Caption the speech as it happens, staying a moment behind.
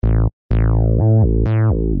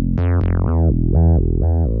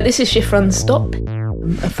This is Shift Run Stop,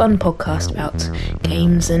 a fun podcast about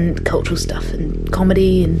games and cultural stuff and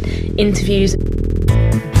comedy and interviews.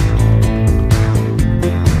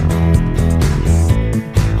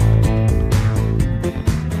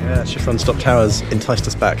 Yeah, Shift Run Stop Towers enticed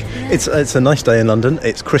us back. It's a nice day in London.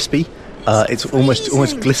 It's crispy. It's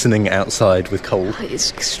almost glistening outside with cold.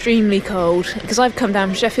 It's extremely cold because I've come down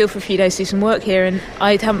from Sheffield for a few days to do some work here, and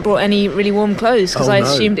I haven't brought any really warm clothes because I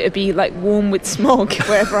assumed it would be like warm with smog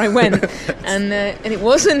wherever I went, and it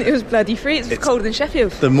wasn't. It was bloody freezing. It's colder than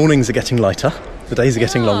Sheffield. The mornings are getting lighter. The days are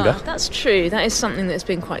getting longer. That's true. That is something that's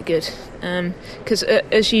been quite good. Because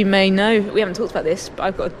as you may know, we haven't talked about this, but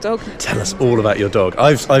I've got a dog. Tell us all about your dog.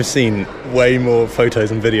 I've seen way more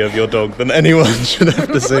photos and video of your dog than anyone should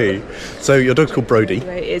have to see. So your dog's called Brody.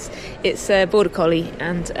 It's a border collie,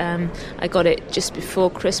 and I got it just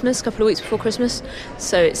before Christmas, a couple of weeks before Christmas.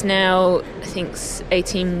 So it's now, I think,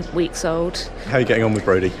 18 weeks old. How are you getting on with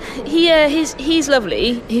Brody? He's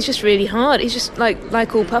lovely. He's just really hard. He's just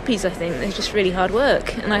like all puppies, I think. They're just really hard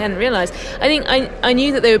work, and I hadn't realised. I think I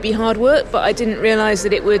knew that they would be hard work, but I didn't realise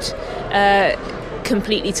that it would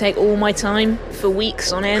completely take all my time for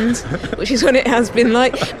weeks on end, which is what it has been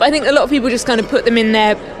like. But I think a lot of people just kind of put them in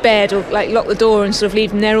their bed or like lock the door and sort of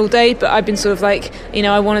leave them there all day. But I've been sort of like,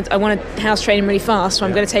 I want to house train him really fast, so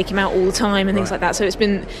I'm going to take him out all the time and things like that. So it's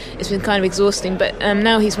been kind of exhausting. But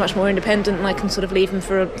now he's much more independent, and I can sort of leave him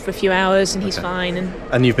for a few hours, and he's fine.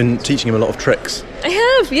 And you've been teaching him a lot of tricks. I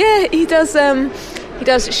have, yeah. He does. He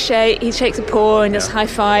does shake. He shakes a paw and does high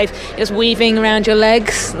five. He does weaving around your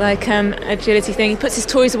legs, like agility thing. He puts his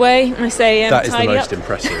toys away, and I say, that is the tidy most up.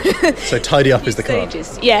 Impressive. So tidy up is the command.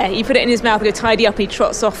 Yeah, you put it in his mouth, and go tidy up, and he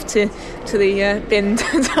trots off to the bin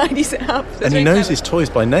and tidies it up. And he knows his toys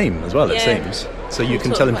by name as well, it seems. So you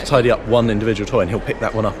can tell him to tidy up one individual toy, and he'll pick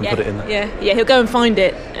that one up and put it in there. Yeah, he'll go and find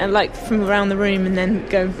it, like from around the room, and then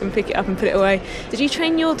go and pick it up and put it away. Did you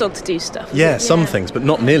train your dog to do stuff? Yeah, some things, but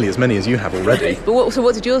not nearly as many as you have already. But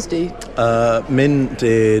what did yours do? Min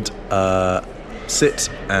did sit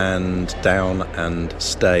and down and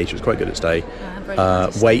stay. She was quite good at stay.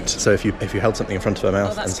 Wait, so if you held something in front of her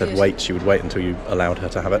mouth and said wait, she would wait until you allowed her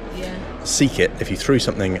to have it. Yeah. Seek it, if you threw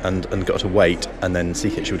something and got her to wait and then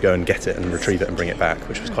seek it, she would go and get it and retrieve it and bring it back,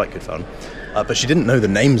 which was quite good fun. But she didn't know the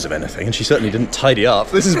names of anything, and she certainly didn't tidy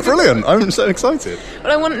up. This is brilliant. I'm so excited.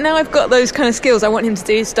 Well, now I've got those kind of skills, I want him to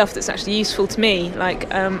do stuff that's actually useful to me.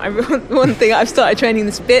 Like, one thing I've started training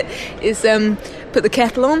this bit is put the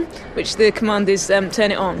kettle on, which the command is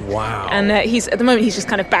turn it on. Wow. And at the moment he's just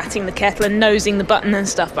kind of batting the kettle and nosing the button and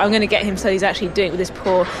stuff, but I'm going to get him so he's actually doing it with his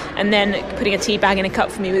paw, and then putting a tea bag in a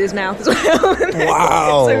cup for me with his mouth as well.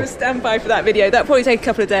 Wow. So stand by for that video. That'll probably take a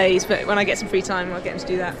couple of days, but when I get some free time, I'll get him to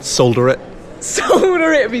do that. Solder it,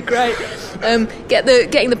 it'd be great.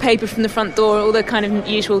 Getting the paper from the front door, all the kind of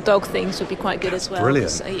usual dog things would be quite good as well.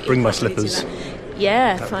 Brilliant. So Bring my slippers.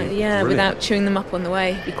 Without chewing them up on the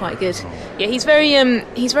way, it'd be quite good. Yeah, he's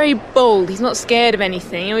very bold. He's not scared of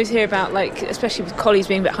anything. You always hear about, like, especially with collies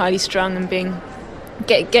being a bit highly strung and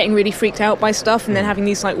getting really freaked out by stuff, and then having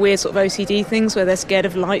these like weird sort of OCD things where they're scared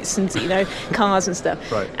of lights and cars and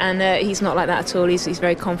stuff. Right. And he's not like that at all. He's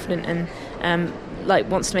very confident and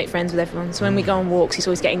wants to make friends with everyone. So when we go on walks, he's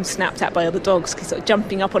always getting snapped at by other dogs because he's sort of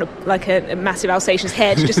jumping up on a massive Alsatian's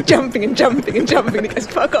head, just jumping and jumping and jumping, and he goes,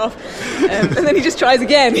 fuck off. And then he just tries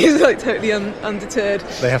again. He's like totally undeterred.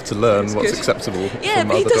 They have to learn what's acceptable. Yeah, from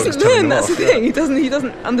but he other doesn't dogs telling learn, that's them the off. thing. He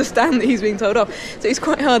doesn't understand that he's being told off. So it's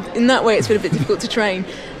quite hard. In that way, it's been a bit difficult to train.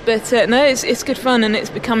 But no, it's good fun, and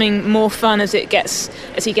it's becoming more fun as he gets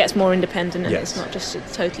more independent, and it's not just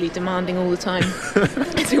totally demanding all the time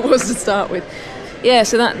as it was to start with. Yeah,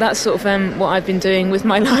 so that's sort of what I've been doing with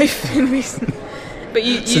my life in recent. But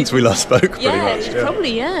since we last spoke, pretty much. Yeah,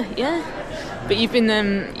 probably, yeah. But you've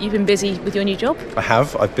been busy with your new job. I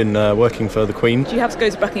have. I've been working for the Queen. Do you have to go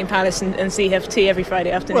to Buckingham Palace and see her for tea every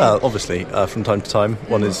Friday afternoon? Well, obviously, from time to time,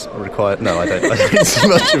 one is required. No, I don't. I don't see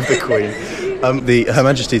much of the Queen. Her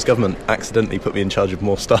Majesty's government accidentally put me in charge of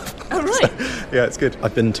more stuff. Oh, right. So, yeah, it's good.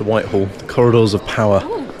 I've been to Whitehall, the corridors of power.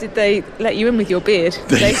 Oh, did they let you in with your beard?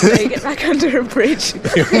 Did they say get back under a bridge?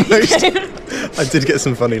 I did get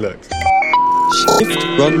some funny looks. Shift,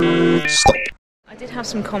 run, stop. I did have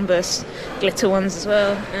some Converse glitter ones as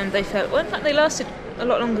well, and they felt, well, in fact, they lasted a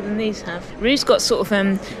lot longer than these have. Rue's got sort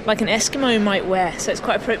of like an Eskimo might wear, so it's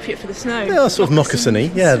quite appropriate for the snow. They are sort of moccasin-y.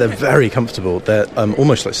 Yeah, they're very comfortable. They're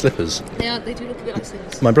almost like slippers. They do look a bit like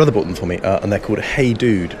slippers. My brother bought them for me, and they're called Hey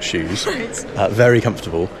Dude shoes. Very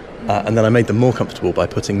comfortable. And then I made them more comfortable by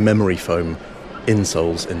putting memory foam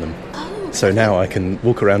insoles in them. Oh, So now I can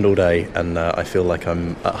walk around all day, and I feel like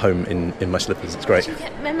I'm at home in my slippers. It's great. Where did you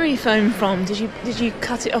get memory foam from? Did you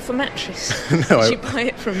cut it off a mattress? No, did you buy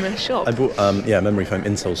it from a shop? I bought memory foam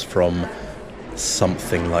insoles from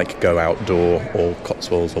something like Go Outdoor or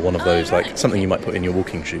Cotswolds or one of those, right, like something you might put in your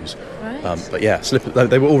walking shoes. Right. But yeah, slippers,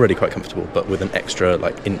 they were already quite comfortable, but with an extra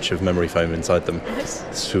like inch of memory foam inside them. Nice.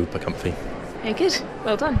 Super comfy. Yeah, good.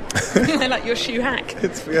 Well done. I like your shoe hack.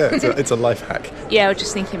 It's a life hack. Yeah, I was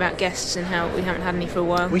just thinking about guests and how we haven't had any for a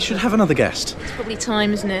while. We should have another guest. It's probably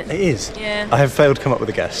time, isn't it? It is. Yeah. I have failed to come up with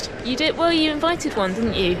a guest. You did? Well, you invited one,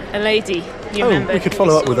 didn't you? A lady. You remember? We could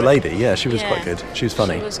follow up with a lady. Yeah, she was quite good. She was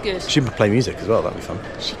funny. She was good. She would play music as well. That'd be fun.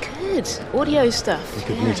 She could. Audio stuff. We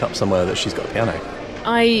could meet up somewhere that she's got a piano.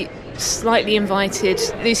 I slightly invited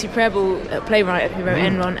Lucy Prebble, a playwright who wrote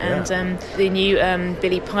Enron, and the new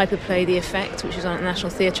Billy Piper play, The Effect, which is on at the National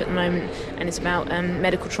Theatre at the moment, and it's about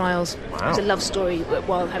medical trials. Wow. It's a love story but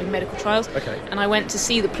while having medical trials. Okay. And I went to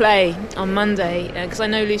see the play on Monday because I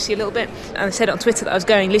know Lucy a little bit, and I said on Twitter that I was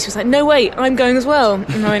going. Lucy was like, "No, wait, I'm going as well."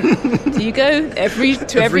 And I went, "Do you go every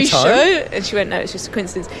time? show?" And she went, "No, it's just a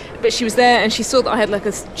coincidence." But she was there, and she saw that I had like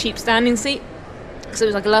a cheap standing seat, so it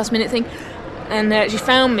was like a last minute thing. And she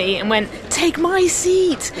found me and went, "Take my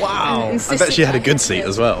seat!" Wow! I bet she had a good seat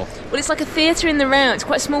as well. Well, it's like a theatre in the round. It's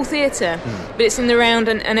quite a small theatre, but it's in the round,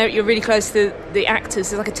 and you're really close to the actors.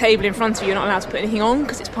 There's like a table in front of you. You're not allowed to put anything on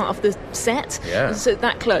because it's part of the set. Yeah. So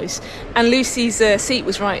that close. And Lucy's seat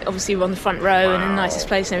was right, obviously, on the front row and in the nicest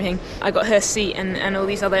place and everything. I got her seat and all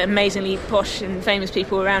these other amazingly posh and famous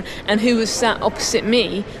people around. And who was sat opposite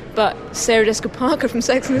me but Sarah Jessica Parker from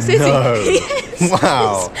Sex and the City? No. Yes.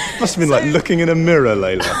 Wow. Must have been like looking in a mirror,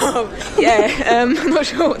 Layla. Oh, yeah, I'm not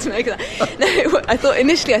sure what to make of that. No,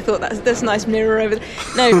 initially I thought that's a nice mirror over there.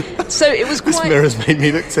 No, so it was quite... This mirror's made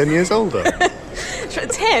me look 10 years older.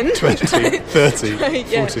 10? 20, 30, Right,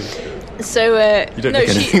 yeah. 40. So, you don't look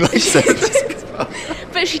anything like Sarah Jessica Parker.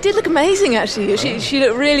 But she did look amazing, actually. She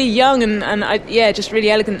looked really young and just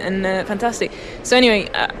really elegant and fantastic. So anyway,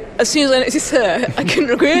 as soon as I noticed her, I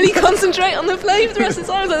couldn't really concentrate on the play for the rest of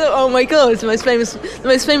the time. I thought, oh my god, it's the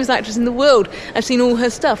most famous actress in the world. I've seen all her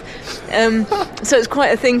stuff. So it's quite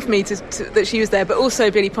a thing for me that she was there. But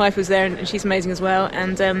also Billy Piper was there, and she's amazing as well.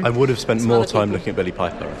 And I would have spent more time looking at Billy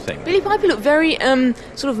Piper, I think. Billy Piper looked very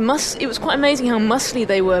sort of it was quite amazing how muscly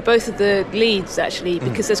they were, both of the leads actually,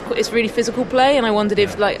 because it's really physical play, and I wondered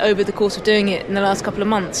if like over the course of doing it in the last couple of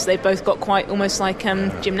months they've both got quite almost like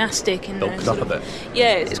gymnastic and bulked up a bit.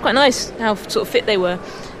 Yeah, it's quite nice how sort of fit they were,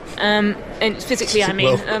 and physically I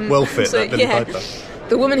mean well fit. So, that Billy Piper.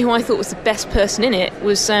 The woman who I thought was the best person in it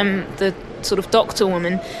was the sort of doctor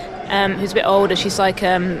woman who's a bit older. She's like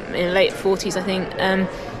in her late 40s I think, and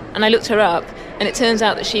I looked her up, and it turns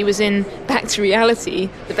out that she was in Back to Reality,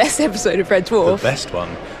 the best episode of Red Dwarf. The best one.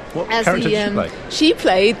 What character did she play? She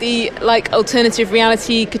played the alternative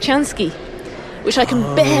reality Kachansky, which I can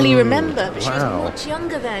barely remember, but she was much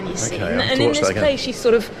younger then, you see. Okay, and in this play, she's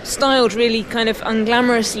sort of styled really kind of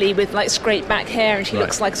unglamorously with like scraped back hair, and she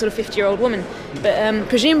looks like a sort of 50-year-old woman. But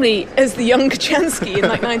presumably, as the young Kachansky in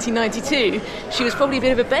like 1992, she was probably a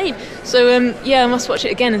bit of a babe. So I must watch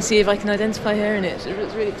it again and see if I can identify her in it. It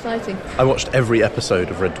was really exciting. I watched every episode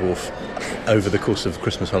of Red Dwarf over the course of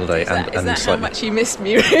Christmas holiday, Is that how much you missed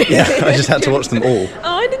me? Really? Yeah, I just had to watch them all.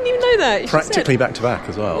 Oh, I didn't even know that. Practically back to back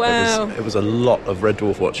as well. Wow. It was a lot of Red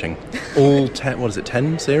Dwarf watching. All 10, what is it,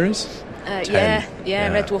 10 series? 10.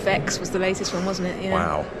 Yeah, Red Dwarf X was the latest one, wasn't it? Yeah.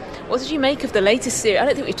 Wow. What did you make of the latest series? I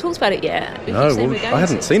don't think we've talked about it yet. No, I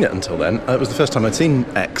hadn't seen it until then. It was the first time I'd seen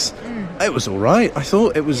X. It was all right. I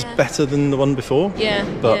thought it was better than the one before. Yeah,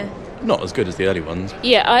 but not as good as the early ones.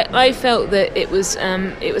 Yeah, I felt that it was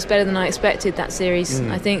better than I expected, that series.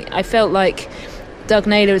 I felt like Doug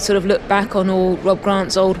Naylor had sort of looked back on all Rob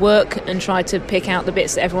Grant's old work and tried to pick out the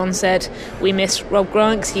bits that everyone said we miss Rob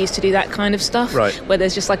Grant, because he used to do that kind of stuff, right, where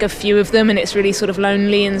there's just like a few of them and it's really sort of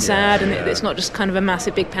lonely and sad, and it's not just kind of a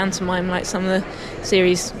massive big pantomime like some of the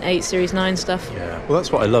Series 8, Series 9 stuff. Yeah, well,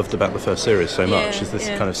 that's what I loved about the first series so much, is this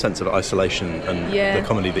kind of sense of isolation and the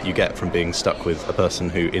comedy that you get from being stuck with a person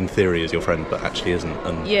who in theory is your friend but actually isn't.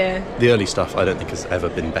 And the early stuff I don't think has ever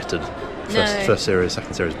been bettered. First series,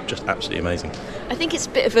 second series, just absolutely amazing. I think it's a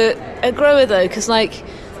bit of a grower though, because like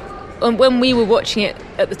when we were watching it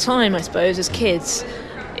at the time, I suppose as kids,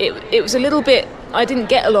 it was a little bit, I didn't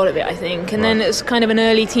get a lot of it, I think, and then it was kind of an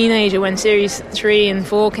early teenager when series 3 and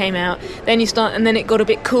 4 came out. Then it got a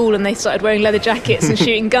bit cool, and they started wearing leather jackets and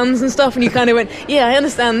shooting guns and stuff, and you kind of went, yeah, I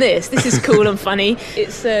understand this is cool and funny.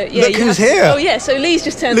 It's look who's here. Oh yeah, so Lee's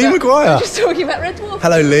just turned up. Lee McGuire. Just talking about Red Dwarf.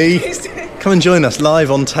 Hello, Lee. Come and join us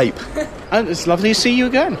live on tape. And it's lovely to see you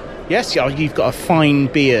again. Yes, you've got a fine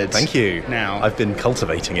beard. Thank you. Now. I've been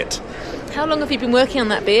cultivating it. How long have you been working on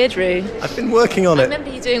that beard, Roo? I've been working on I it. remember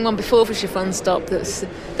you doing one before for Chiffon Stop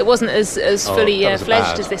that wasn't as fully that was fledged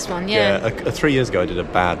bad. as this one. Yeah. 3 years ago I did a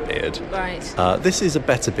bad beard. Right. This is a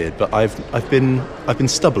better beard, but I've been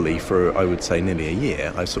stubbly for, I would say, nearly a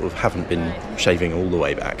year. I sort of haven't been shaving all the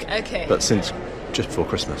way back. Okay. But since just before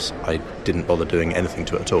Christmas, I didn't bother doing anything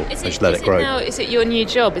to it at all. I just let is it grow. Is it your new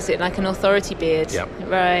job? Is it like an authority beard? Yeah.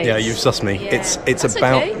 Right. Yeah, you've sussed me. Yeah. It's That's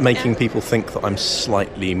about okay. making people think that I'm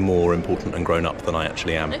slightly more important and grown up than I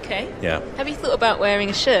actually am. Okay. Yeah. Have you thought about wearing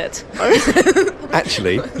a shirt?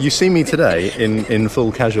 Actually, you see me today in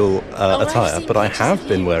full casual I've attire, seen but I pictures have of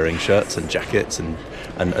been you. wearing shirts and jackets and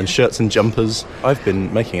shirts and jumpers. I've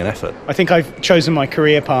been making an effort. I think I've chosen my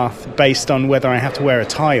career path based on whether I have to wear a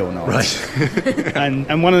tie or not. Right.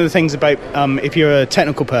 And one of the things about if you're a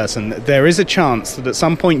technical person, there is a chance that at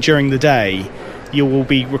some point during the day you will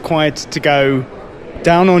be required to go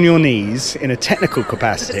down on your knees in a technical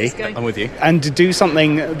capacity I'm with you. and to do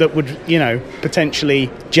something that would,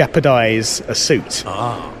 potentially jeopardise a suit.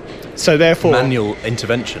 So therefore, Manual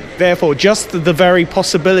intervention. therefore, just the very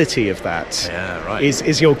possibility of that Yeah, right.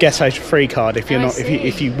 is your get out free card if you're I not see.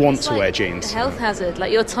 if you want It's to like wear jeans. A health hazard.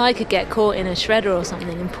 Like your tie could get caught in a shredder or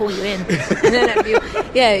something and pull you in. And then it'd be,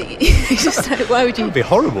 it's just like, why would you? It'd be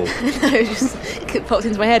horrible. No, it just it popped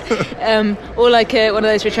into my head. Or like one of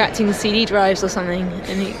those retracting CD drives or something,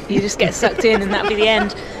 and you just get sucked in, and that'd be the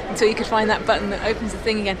end until you could find that button that opens the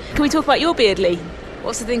thing again. Can we talk about your beard, Lee?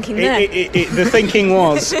 What's the thinking there? The thinking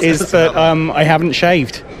is that I haven't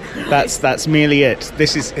shaved. That's merely it.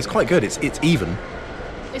 It's quite good. It's even.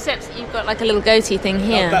 Except you've got like a little goatee thing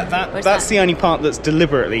here. Where's That's that? the only part that's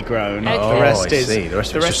deliberately grown. Okay. The rest I is see. The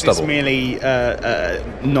rest is just is stubble. merely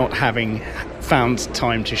not having found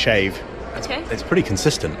time to shave. Okay. It's pretty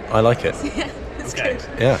consistent. I like it. That's good.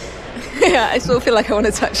 Yeah. Yeah, I sort of feel like I want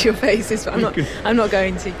to touch your faces, but I'm not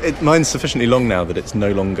going to. Mine's sufficiently long now that it's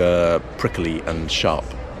no longer prickly and sharp.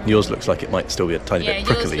 Yours looks like it might still be a tiny bit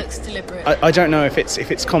prickly. Yours looks deliberate. I don't know if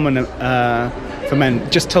it's common for men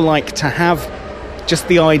just to have just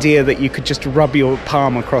the idea that you could just rub your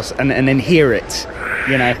palm across and then hear it,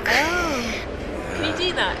 Can you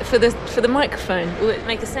do that for the microphone? Will it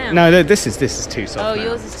make a sound? No, this is too soft. Oh, now.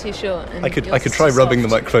 yours is too short. And I could yours is try too rubbing the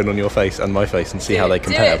soft. microphone on your face and my face and see Do how they it, do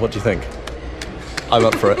compare. it. What do you think? I'm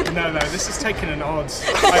up for it. No, this has taken an odd.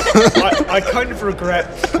 I kind of regret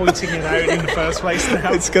pointing it out in the first place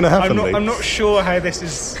now. It's gonna happen, Lee. I'm not sure how this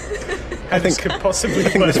is. How this could possibly I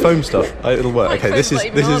think work. this foam stuff, it'll work. Okay, this is.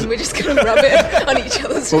 We're just going to rub it on each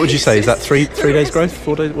other's. What would you say? Is that faces. 3 days growth?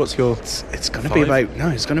 4 days? What's your? It's going to be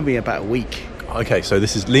it's going to be about a week. Okay, so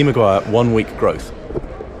this is Lee Maguire 1 week growth.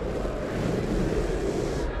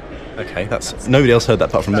 Okay, that's nobody else heard that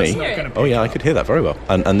apart from me. not gonna Oh yeah, I could hear that very well.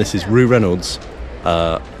 And this is Rue Reynolds,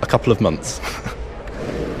 a couple of months.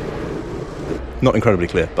 Not incredibly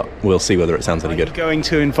clear, but we'll see whether it sounds any good. Going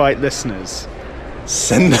to invite listeners.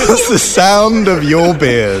 Send us the sound of your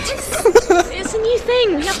beard. It's a new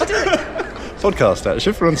thing. We have to do it. Podcast at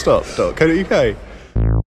shifteronstop.co.uk.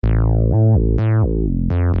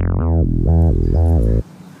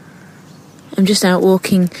 I'm just out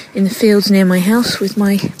walking in the fields near my house with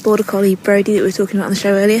my border collie Brody that we were talking about on the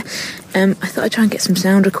show earlier. I thought I'd try and get some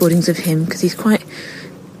sound recordings of him because he's quite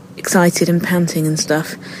excited and panting and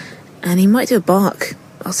stuff. And he might do a bark.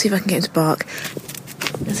 I'll see if I can get him to bark.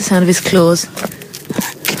 There's the sound of his claws.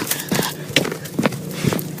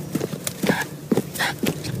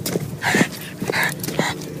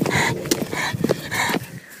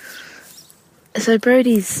 So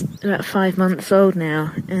Brody's about 5 months old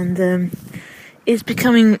now, and is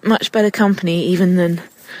becoming much better company even than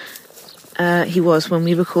he was when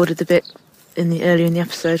we recorded the bit earlier in the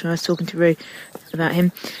episode when I was talking to Rue about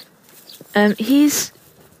him. He's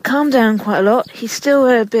calmed down quite a lot. He's still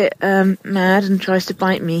a bit mad and tries to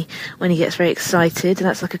bite me when he gets very excited.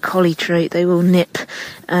 That's like a collie trait. They will nip.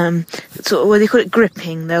 They call it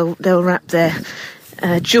gripping. They'll wrap their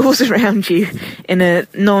jaws around you in a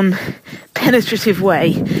non-penetrative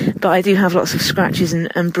way, but I do have lots of scratches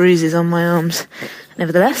and bruises on my arms.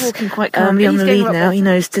 Nevertheless, walking quite calmly on the lead now. He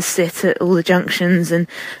knows to sit at all the junctions, and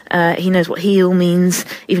he knows what heel means,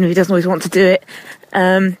 even if he doesn't always want to do it.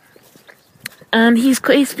 And he's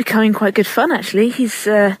becoming quite good fun, actually. He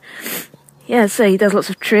So he does lots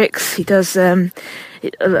of tricks. He does,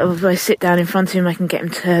 if I sit down in front of him, I can get him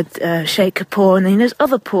to shake a paw, and then he knows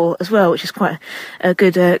other paw as well, which is quite a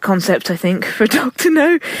good concept, I think, for a dog to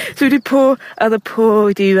know. So we do paw, other paw,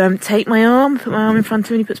 we do take my arm, put my arm in front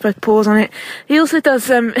of him, he puts both paws on it. He also does,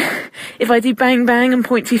 if I do bang bang and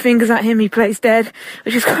point 2 fingers at him, he plays dead,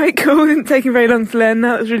 which is quite cool. It didn't take him very long to learn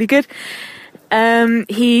that. It was really good.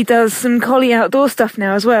 He does some collie outdoor stuff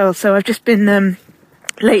now as well, so I've just been...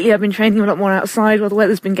 Lately, I've been training him a lot more outside while the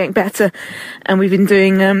weather's been getting better, and we've been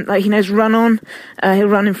doing, he knows run on. He'll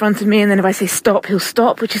run in front of me, and then if I say stop, he'll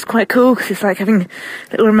stop, which is quite cool, because it's like having a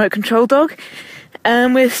little remote control dog.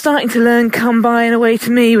 We're starting to learn come by and away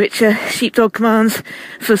to me, which are sheepdog commands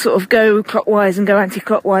for sort of go clockwise and go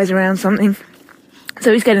anti-clockwise around something.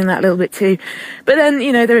 So he's getting that a little bit too. But then,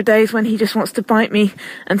 there are days when he just wants to bite me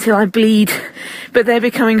until I bleed. But they're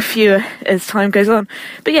becoming fewer as time goes on.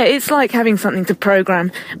 But yeah, it's like having something to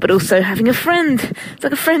program, but also having a friend. It's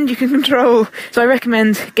like a friend you can control. So I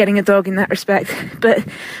recommend getting a dog in that respect. But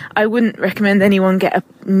I wouldn't recommend anyone get a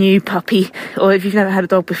new puppy, or if you've never had a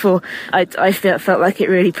dog before. I felt like it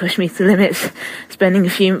really pushed me to the limits. Spending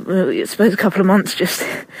I suppose a couple of months just...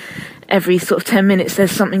 Every sort of 10 minutes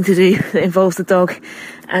there's something to do that involves the dog,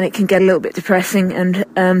 and it can get a little bit depressing and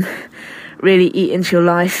really eat into your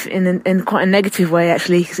life in quite a negative way,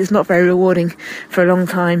 actually, because it's not very rewarding for a long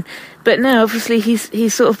time. But now, obviously,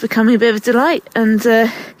 he's sort of becoming a bit of a delight, and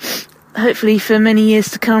hopefully for many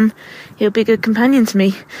years to come, he'll be a good companion to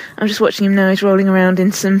me. I'm just watching him now. He's rolling around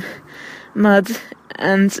in some mud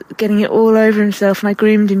and getting it all over himself, and I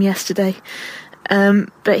groomed him yesterday.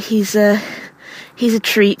 But he's a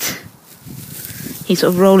treat. He's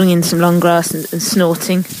sort of rolling in some long grass and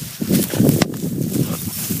snorting.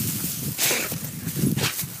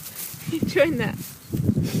 You enjoying that?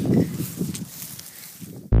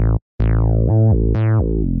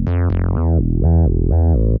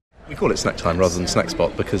 We call it Snack Time rather than Snack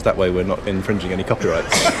Spot because that way we're not infringing any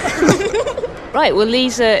copyrights. Right, well,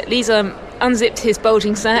 Lee's unzipped his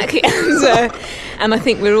bulging sack, and I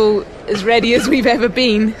think we're all as ready as we've ever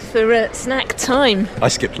been for snack time. I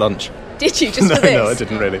skipped lunch. Did you, just for this? No, I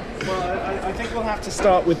didn't really. Well, I think we'll have to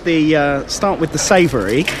start with the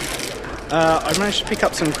savoury. I managed to pick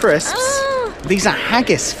up some crisps. Ah. These are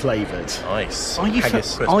haggis flavoured. Nice.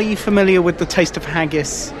 Are you familiar with the taste of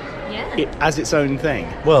haggis? Yeah. As its own thing?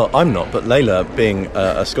 Well, I'm not, but Layla, being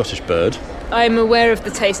a Scottish bird... I'm aware of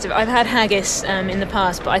the taste of... I've had haggis in the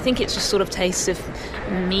past, but I think it's just sort of tastes of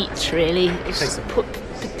meat, really. It's just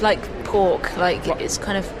like pork, it's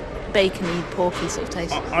kind of bacony, porky sort of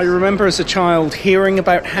taste. I remember as a child hearing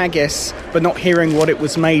about haggis, but not hearing what it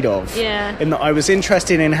was made of. Yeah. In that I was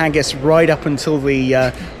interested in haggis right up until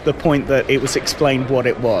the point that it was explained what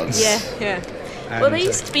it was. Yeah. Well, they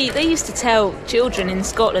used to tell children in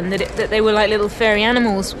Scotland that they were like little fairy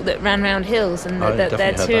animals that ran round hills, and that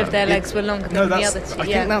their two of their legs were longer than the other two. I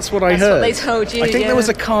think that's what I heard. That's what they told you. I think there was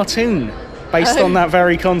a cartoon based on that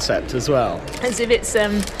very concept as well. As if it's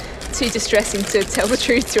too distressing to tell the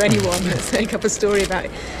truth to anyone. Let's make up a story about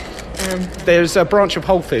it. There's a branch of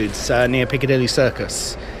Whole Foods near Piccadilly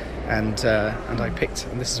Circus, and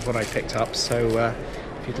this is what I picked up. So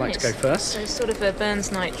if you'd like to go first. So sort of a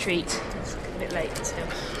Burns night treat. It's a bit late, so.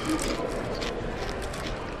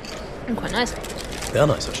 Quite nice. They are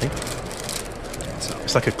nice, actually.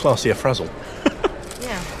 It's like a classier Frazzle.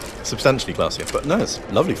 Yeah. Substantially classier, but no, it's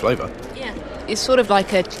lovely flavour. Yeah. It's sort of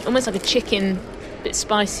like almost like a chicken, a bit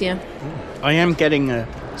spicier. I am getting a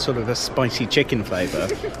sort of a spicy chicken flavour.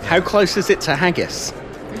 How close is it to haggis?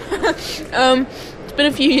 It's been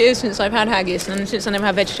a few years since I've had haggis, and since I never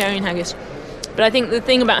had vegetarian haggis. But I think the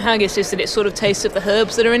thing about haggis is that it sort of tastes of the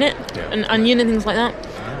herbs that are in it, and onion and things like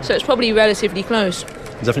that. So it's probably relatively close.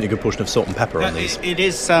 There's definitely a good portion of salt and pepper on these. It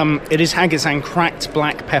is haggis and cracked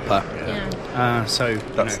black pepper. Yeah. So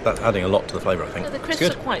that's adding a lot to the flavour, I think. The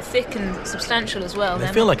crisps are quite thick and substantial as well. They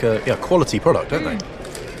feel like a quality product, don't they?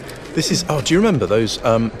 This is. Oh, do you remember those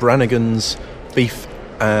Brannigan's beef?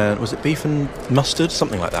 And was it beef and mustard,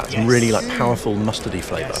 something like that? Some really powerful mustardy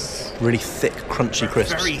flavour. Yes. Really thick, crunchy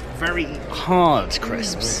crisps. Very, very hard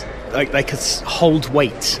crisps. Like they could hold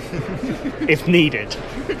weight if needed.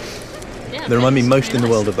 Yeah, they remind me most in the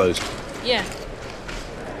world of those. Yeah.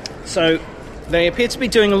 So they appear to be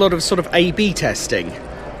doing a lot of sort of A/B testing,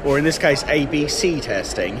 or in this case ABC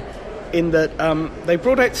testing, in that they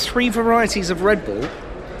brought out 3 varieties of Red Bull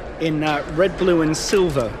in red, blue and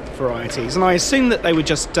silver varieties, and I assume that they were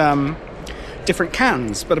just different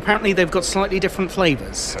cans, but apparently they've got slightly different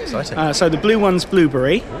flavours. Exciting. So the blue one's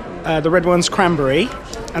blueberry, the red one's cranberry,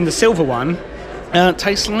 and the silver one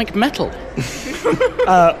tastes like metal.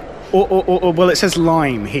 Or well, it says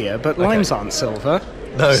lime here, but limes aren't silver.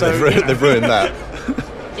 No, So, they've ruined that.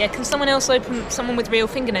 Yeah, can someone with real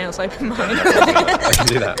fingernails open mine? I can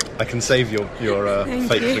do that. I can save your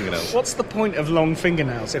fake you. fingernails. What's the point of long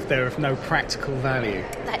fingernails if they're of no practical value?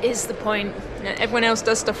 That is the point. You know, everyone else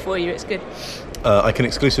does stuff for you, it's good. I can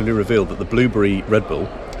exclusively reveal that the blueberry Red Bull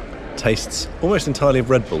tastes almost entirely of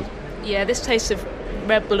Red Bull. Yeah, this tastes of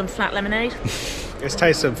Red Bull and flat lemonade. It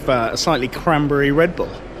tastes of a slightly cranberry Red Bull.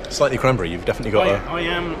 Slightly cranberry. You've definitely got I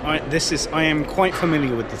am quite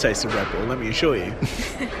familiar with the taste of Red Bull, let me assure you.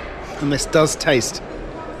 And this does taste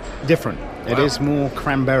different. It is more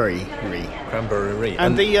cranberry-y. cranberry.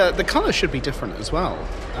 And the colour should be different as well.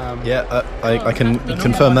 I can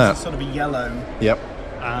confirm that. Sort of a yellow. Yep.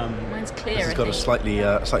 Mine's clear, It's I got a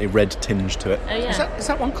think. slightly red tinge to it. Oh, yeah. Is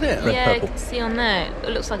that one clear? Red Yeah, purple. you can see on there. It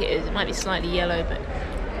looks like it is. It might be slightly yellow, but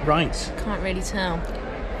Right. can't really tell.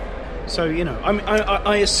 So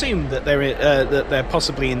I assume that they're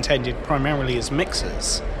possibly intended primarily as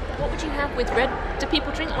mixers. What would you have with red? Do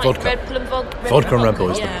people drink like Vodka. Red Bull and vodka? Vodka and Red Bull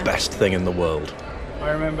is Yeah. the best thing in the world. I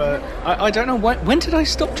remember. I don't know when did I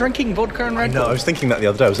stop drinking vodka and Red No, Bull? I was thinking that the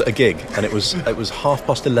other day. I was at a gig and it was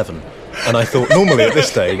 11:30, and I thought normally at this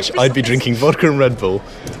stage I'd be drinking vodka and Red Bull,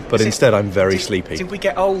 but instead I'm very sleepy. Did we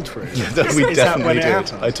get old, Ruth? We Is that when definitely it did.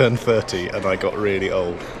 happened? I turned 30 and I got really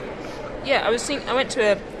old. Yeah, I went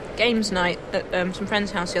to a games night at some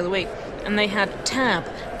friend's house the other week, and they had Tab,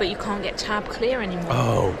 but you can't get Tab clear anymore.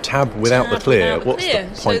 Oh, tab without the Tab clear. without the What's clear.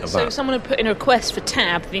 the point of So that? someone had put in a request for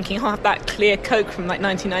Tab, thinking, "I'll have that clear Coke from like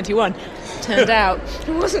 1991." Turned out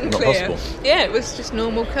it wasn't Not clear. possible. Yeah, it was just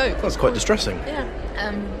normal Coke. That's quite distressing. Yeah,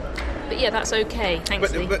 but yeah, that's okay.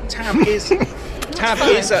 Thanks, Lee. But Tab is a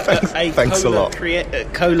Thanks a cola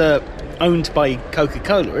lot. cola owned by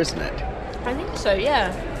Coca-Cola, isn't it? I think so.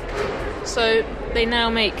 Yeah. So they now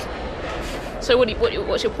make. So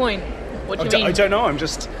what's your point? What do you mean? I don't know. I'm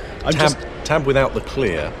just Tab without the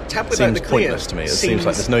clear Tab without seems the clear pointless to me. It seems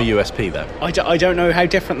like seems- there's no USP there. I don't know how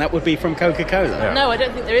different that would be from Coca-Cola. Yeah. No, I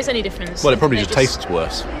don't think there is any difference. Well, it probably They just tastes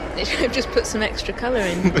worse. They should have just put some extra colour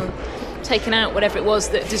in, or taken out whatever it was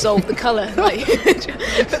that dissolved the colour. Like,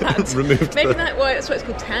 Removed maybe the- that's why it's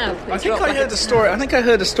called Tab. They I think dropped I like heard a story. I think I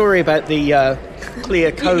heard a story about the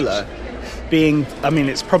clear cola being. I mean,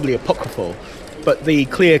 it's probably apocryphal, but the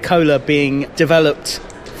clear cola being developed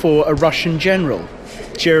for a Russian general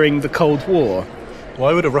during the Cold War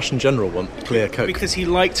Why would a Russian general want clear Coke? because he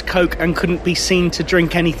liked Coke and couldn't be seen to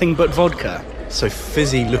drink anything but vodka. So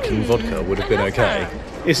fizzy-looking vodka would have been okay.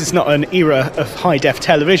 This is not an era of high-def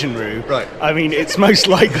television, Rue. Right. I mean, it's most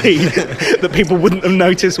likely that people wouldn't have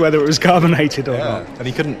noticed whether it was carbonated or not. And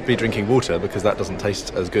he couldn't be drinking water because that doesn't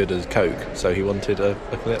taste as good as Coke. So he wanted a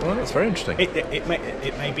clear. Well, that's very interesting. It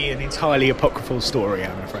may be an entirely apocryphal story,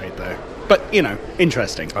 I'm afraid, though. But,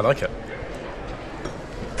 interesting. I like it.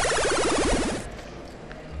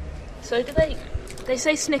 So do they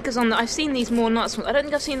say Snickers on the... I've seen these more nuts ones. I don't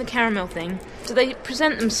think I've seen the caramel thing. Do they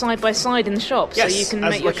present them side by side in the shop Yes, so you can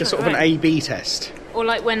as make like your a sort of an right. A/B test. Or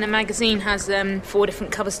like when a magazine has 4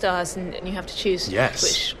 different cover stars and you have to choose Yes.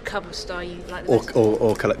 which cover star you like the best.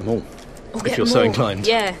 Or collect them all. Or if get you're so more. inclined.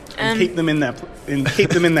 Yeah. And keep them in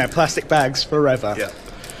their plastic bags forever. Yeah.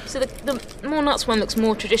 So the more nuts one looks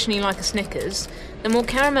more traditionally like a Snickers. The more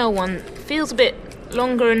caramel one feels a bit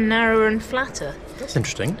longer and narrower and flatter. That's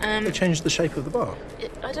interesting. They changed the shape of the bar.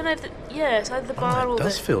 I don't know if it's either the bar Oh, or it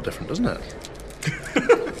does the... feel different, doesn't it?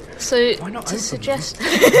 So Why not to open suggest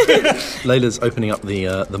Layla's opening up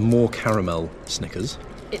the more caramel Snickers.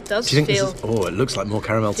 it does Do you think feel this is... Oh, it looks like more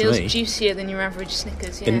caramel to feels me. juicier than your average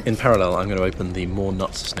Snickers. Yeah. In parallel, I'm going to open the more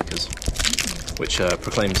nuts Snickers, which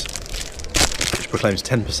proclaims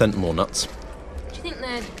 10% more nuts. Do you think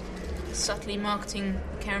they're subtly marketing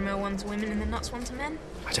the caramel one to women and the nuts one to men?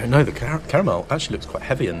 I don't know. The caramel actually looks quite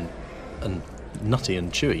heavy and nutty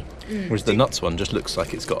and chewy, whereas the nuts one just looks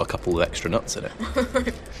like it's got a couple of extra nuts in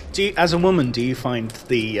it. As a woman, do you find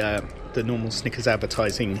the normal Snickers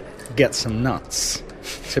advertising "Get Some Nuts"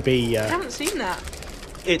 to be? I haven't seen that.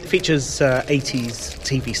 It features 80s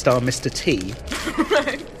TV star Mr. T,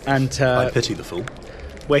 and I pity the fool.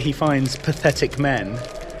 where he finds pathetic men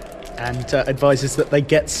and advises that they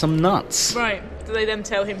get some nuts. Right. Do they then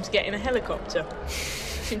tell him to get in a helicopter? I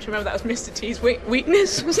seem to remember that was Mr. T's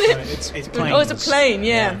weakness, was it? It's Oh, it's a plane,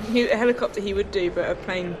 yeah. A helicopter he would do, but a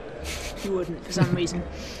plane he wouldn't for some reason.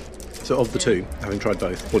 So of the two, having tried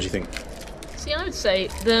both, what do you think? See, I would say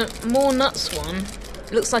the more nuts one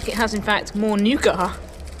looks like it has, in fact, more nougat,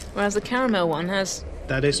 whereas the caramel one has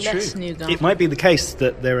That is less true. nougat. It might be the case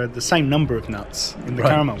that there are the same number of nuts in the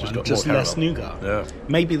Right, caramel just one, got just more less caramel. nougat. Yeah.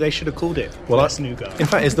 Maybe they should have called it less nougat. In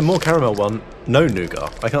fact, is the more caramel one no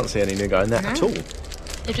nougat? I can't see any nougat in there at all.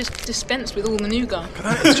 They've just dispensed with all the nougat.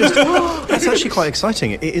 It's just that's actually quite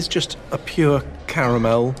exciting. It is just a pure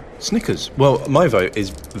caramel Snickers. Well, my vote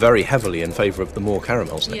is very heavily in favour of the more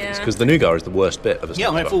caramel Snickers Yeah. because the nougat is the worst bit of a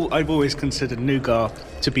Yeah, Snickers bar. I've always considered nougat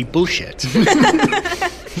to be bullshit.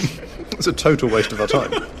 It's a total waste of our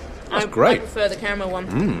time. That's I great. prefer the caramel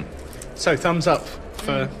one. So thumbs up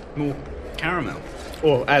for more caramel,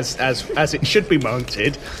 or as it should be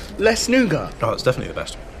mounted, less nougat. Oh, it's definitely the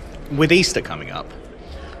best. With Easter coming up,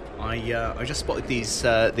 I just spotted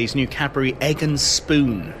these new Cadbury Egg and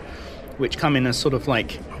Spoon, which come in a sort of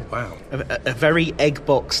like Oh, wow. a very egg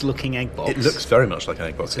box looking egg box. It looks very much like an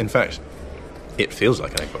egg box. In fact, it feels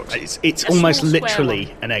like an egg box. It's A almost small square literally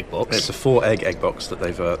one. an egg box. It's a 4-egg box that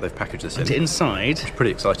they've packaged this And in. inside,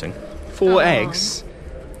 Pretty exciting. 4 eggs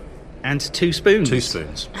and 2 spoons. 2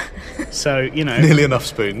 spoons. So, you know, Nearly enough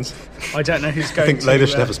spoons. I don't know who's I going think to Layla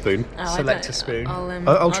should have a spoon. Oh, I select don't- a spoon.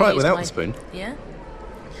 I'll try it use without my- the spoon. Yeah.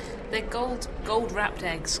 They're gold wrapped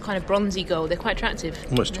eggs, kind of bronzy gold. They're quite attractive.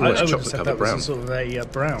 Almost I would have chocolate said covered that was brown. a sort of a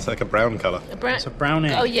brown. It's like a brown colour. It's a brown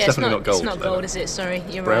egg. Oh yeah, definitely not it's gold, not though. gold, is it? Sorry,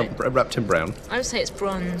 you're Brown, right. wrapped in brown. I would say it's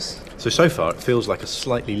bronze. So far, it feels like a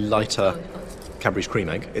slightly lighter Cadbury's cream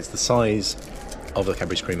egg. It's the size of a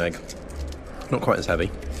Cadbury's cream egg. Not quite as heavy.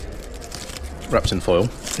 Wrapped in foil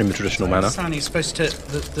in the traditional manner. Sunny's supposed to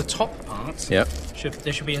the top part. Yeah.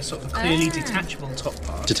 There should be a sort of clearly detachable top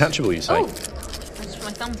part. Detachable, you say? Oh, I just put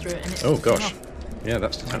my thumb through it and it. Oh, gosh. came Yeah,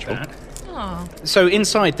 that's detachable. Bad. off. Oh, So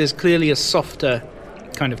inside, there's clearly a softer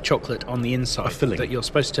kind of chocolate on the inside A filling. that you're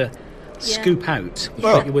supposed to scoop out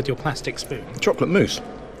Oh. with your plastic spoon. Chocolate mousse.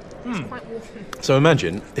 it's quite warm. So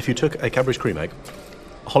imagine if you took a Cadbury's cream egg,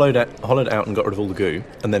 hollowed it out and got rid of all the goo,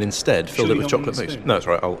 and then instead filled Surely it with you don't chocolate want mousse. a spoon. No, it's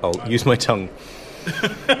all right. I'll use my tongue.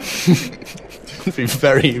 It'd be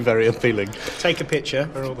very, very appealing. Take a picture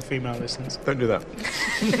for all the female listeners. Don't do that.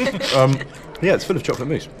 Yeah, it's full of chocolate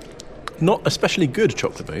mousse. Not especially good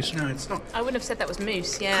chocolate mousse. No, it's not. I wouldn't have said that was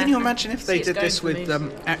mousse. Yeah. Can you imagine if See, they it's did going this for with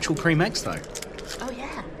mousse. actual cream eggs, though? Oh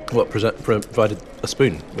yeah, What, provided a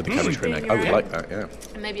spoon with the Cadbury's cream egg? I would Right. like that, yeah.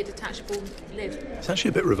 and maybe a detachable lid. It's actually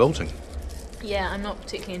a bit revolting. Yeah, I'm not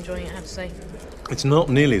particularly enjoying it. I have to say. It's not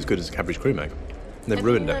nearly as good as a Cadbury's cream egg. They've Have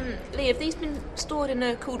ruined you, it. Lee, have these been stored in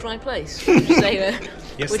a cool, dry place? Would you say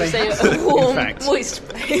Yes, would you they say have, a warm, in fact. moist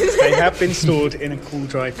place? They have been stored in a cool,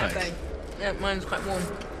 dry place. Okay. Yeah, mine's quite warm.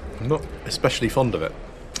 I'm not especially fond of it.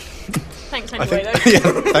 Thanks I anyway, think,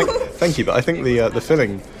 though. yeah, thank you, but I think the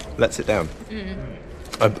filling lets it down.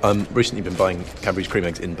 I've recently been buying Cadbury's cream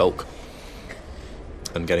eggs in bulk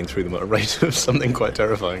and getting through them at a rate of something quite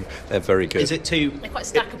terrifying. They're very good. Is it too... They're quite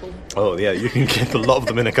stackable. Oh yeah, you can get a lot of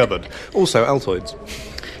them in a cupboard. Also, Altoids.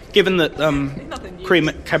 Given that Nothing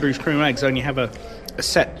new. Cadbury's cream eggs only have a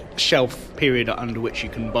set shelf period under which you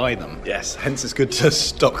can buy them, Yes, hence it's good to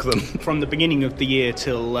stock them from the beginning of the year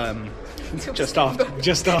till just after.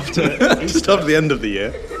 just after the end of the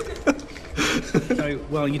year. So,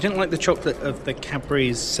 well, you didn't like the chocolate of the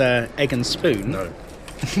Cadbury's Egg and Spoon. No.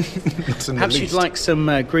 Not in the Perhaps you'd least. like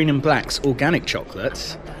some Green and Black's organic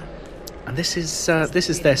chocolate. And this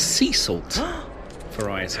is their sea salt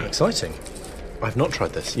variety. Exciting. I've not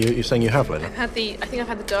tried this. You're saying you have, Lena? I think I've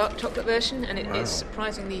had the dark chocolate version, and it's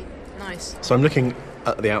surprisingly nice. So I'm looking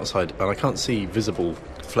at the outside, and I can't see visible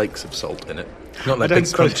flakes of salt in it. Not like I big don't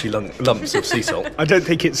suppose- crunchy lumps of sea salt. I don't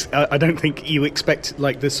think it's. I don't think you expect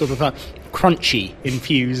like this sort of a crunchy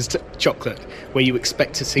infused chocolate where you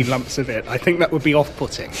expect to see lumps of it. I think that would be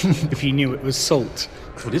off-putting if you knew it was salt.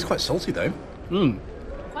 It is quite salty, though. I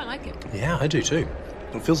quite like it. Yeah, I do too.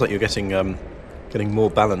 It feels like you're getting more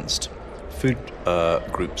balanced food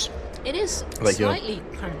groups. It is Like you're- slightly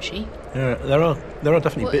crunchy. Yeah, there are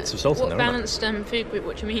definitely bits of salt in What there. Aren't balanced food group?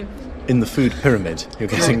 What do you mean? there? In the food pyramid, you're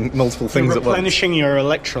getting multiple things You're at once. replenishing your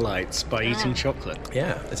electrolytes by eating chocolate.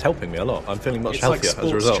 Yeah, it's helping me a lot. I'm feeling much It's like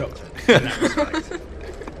healthier as a sports result. chocolate in that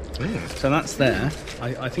respect. So that's there.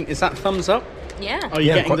 I think, is that thumbs up? Yeah, Are you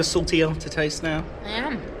Yeah, getting quite- the salty aftertaste now? I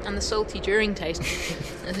am. And the salty during taste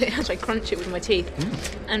as I crunch it with my teeth.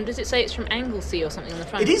 And does it say it's from Anglesey or something on the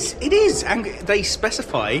front? It is. And they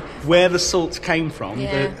specify where the salt came from.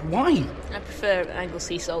 Yeah. Why? I prefer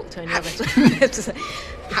Anglesey salt to any other. I have to say.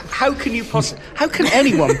 How can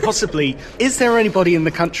anyone possibly? Is there anybody in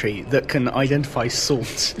the country that can identify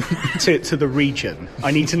salt to the region?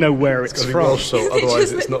 I need to know where it's from. Welsh salt,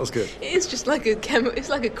 otherwise it's not as good. It's just like it's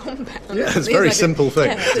like a compound. Yeah, it's a very simple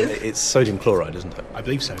thing. Yeah. It's sodium chloride, isn't it? I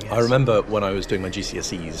believe so, yes. I remember when I was doing my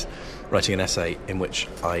GCSEs writing an essay in which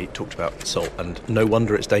I talked about salt, and no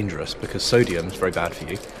wonder it's dangerous, because sodium is very bad for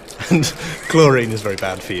you and chlorine is very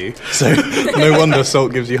bad for you, so no wonder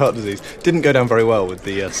salt gives you heart disease. Didn't go down very well with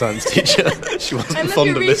the science teacher. She wasn't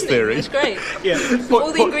fond of this theory. That's great. Yeah.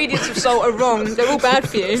 All the ingredients of salt are wrong. They're all bad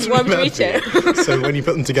for you. Why would you eat it? So when you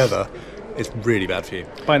put them together, it's really bad for you.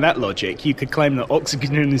 By that logic, you could claim that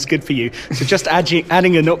oxygen is good for you. So just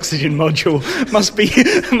adding an oxygen module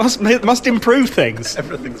must improve things.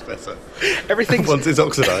 Everything's better. Everything's once it's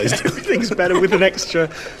oxidised. Everything's better with an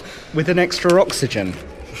extra oxygen.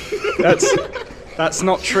 That's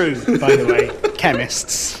not true, by the way,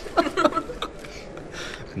 chemists.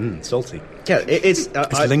 Salty. Yeah, it's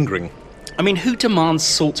lingering. I mean, who demands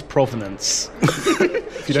salt provenance?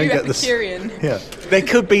 If you don't get this, yeah. There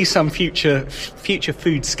could be some future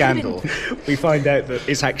food scandal. We find out that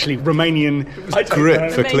it's actually Romanian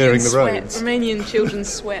grit for clearing the roads. Romanian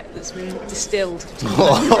children's sweat that's been distilled.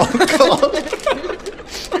 Oh God!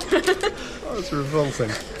 That's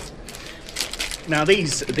revolting. Now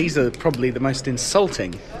these are probably the most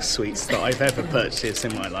insulting sweets that I've ever purchased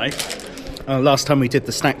in my life. Last time we did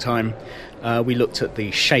the snack time, we looked at the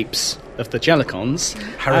shapes of the Jellicons.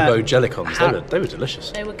 Haribo Jellicons, they were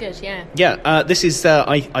delicious. They were good, yeah. Yeah, this is,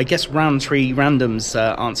 I guess, Roundtree Random's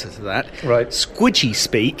answer to that. Right. Squidgy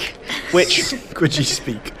Speak, which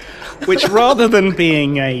which rather than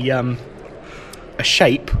being a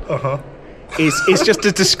shape, is just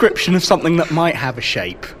a description of something that might have a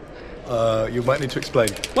shape. You might need to explain.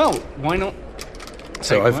 Well, why not?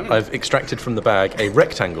 So I've extracted from the bag a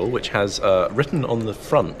rectangle which has written on the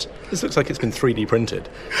front, this looks like it's been 3D printed,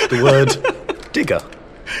 the word digger.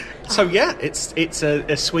 So yeah, it's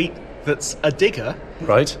a sweet that's a digger.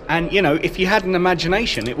 Right. And, you know, if you had an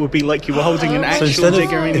imagination, it would be like you were holding an actual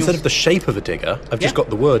digger in your... Instead of the shape of a digger, I've just got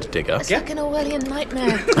the word digger. It's like an Orwellian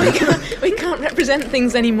nightmare. we can't represent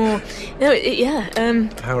things anymore. No,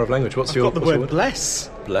 Power of language. What's the word bless.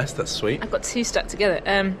 Bless, that's sweet. I've got two stuck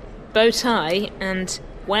together. Bow tie and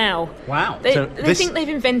wow. Wow. They think they've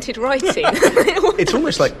invented writing. It's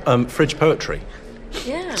almost like fridge poetry.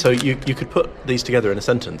 Yeah. So you could put these together in a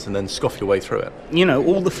sentence and then scoff your way through it. You know,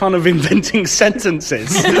 all the fun of inventing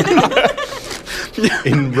sentences.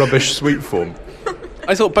 In rubbish sweet form.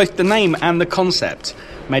 I thought both the name and the concept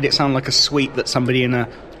made it sound like a sweet that somebody in a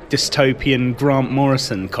dystopian Grant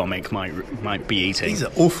Morrison comic might be eating. These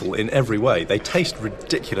are awful in every way. They taste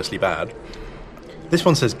ridiculously bad. This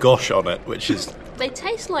one says gosh on it, which is... They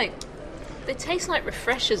taste like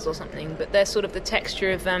refreshers or something, but they're sort of the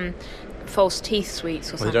texture of false teeth sweets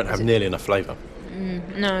or something. They don't have nearly enough flavour.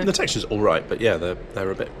 No. The texture's all right, but yeah,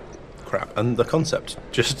 they're a bit crap. And the concept,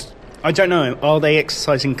 just... I don't know. Are they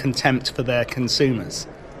exercising contempt for their consumers?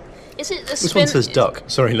 Is it This one says duck.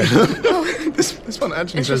 Sorry, Lena. This one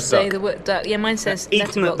actually says duck. Say the word duck. Yeah, mine says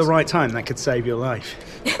eaten at the right time, that could save your life.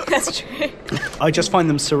 That's true. I just find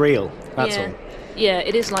them surreal, that's all. Yeah,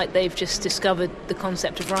 it is like they've just discovered the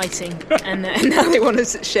concept of writing and now they want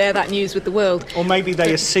to share that news with the world. Or maybe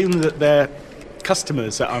they assume that their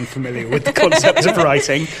customers are unfamiliar with the concept of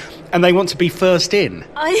writing and they want to be first in.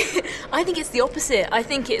 I think it's the opposite. I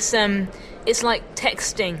think it's like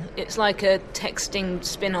texting. It's like a texting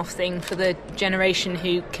spin-off thing for the generation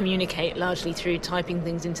who communicate largely through typing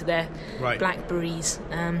things into their Blackberries.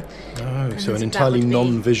 So an entirely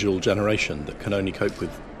non-visual generation that can only cope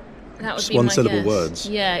with one-syllable words.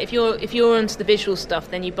 Yeah, if you're onto the visual stuff,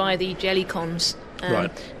 then you buy the Jellicons.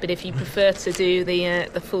 But if you prefer to do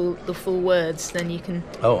the full words, then you can.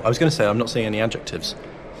 Oh, I was going to say I'm not seeing any adjectives,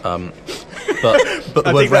 but the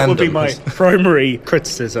I word think that would be my primary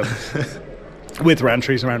criticism with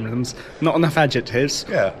Roundtree's Randoms. Not enough adjectives.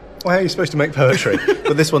 Yeah. Well, how are you supposed to make poetry?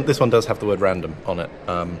 But this one does have the word random on it.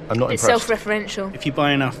 I'm not it's impressed. self-referential. If you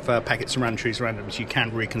buy enough packets of Roundtree's Randoms, you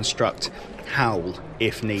can reconstruct Howl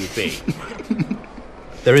if need be.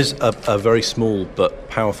 There is a very small but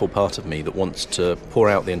powerful part of me that wants to pour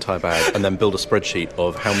out the entire bag and then build a spreadsheet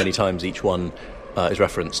of how many times each one is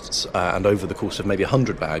referenced, and over the course of maybe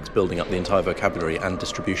 100 bags, building up the entire vocabulary and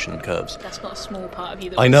distribution curves. That's not a small part of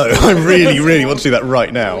you. I know. I really, really want to do that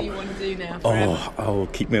right now. What you want to do now. Forever. Oh,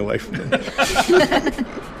 keep me away from them.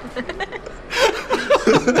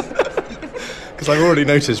 Because I've already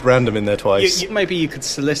noticed random in there twice. Maybe you could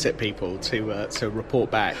solicit people to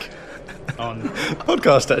report back on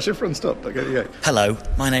podcast at Shift Run Stop. Okay. Hello,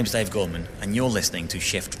 my name's Dave Gorman, and you're listening to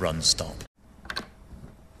Shift Run Stop.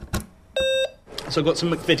 So I've got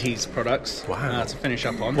some McVitie's products Wow. to finish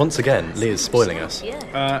up on. Once again, Leah's spoiling us.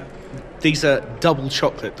 Yeah. These are double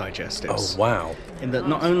chocolate digestives. Oh, wow. In that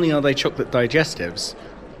not only are they chocolate digestives,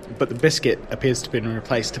 but the biscuit appears to have been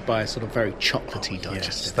replaced by a sort of very chocolatey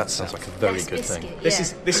digestive. Yes, that sounds like a very Less good biscuit, thing.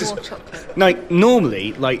 This is more chocolate. like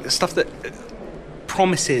normally like stuff that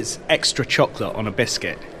promises extra chocolate on a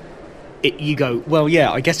biscuit. You go, well,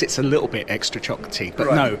 yeah, I guess it's a little bit extra chocolatey,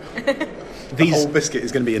 but no. The whole biscuit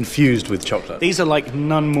is going to be infused with chocolate. These are like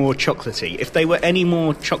none more chocolatey. If they were any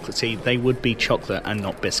more chocolatey, they would be chocolate and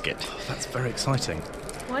not biscuit. That's very exciting.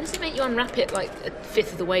 Why does it make you unwrap it like a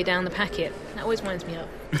fifth of the way down the packet? That always winds me up.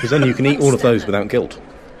 Because then you can eat all of those without guilt.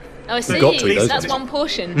 Oh, I see. got to eat those That's ones. one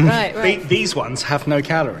portion. Right. These ones have no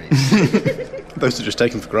calories. Those are just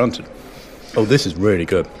taken for granted. Oh, this is really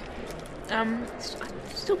good. It's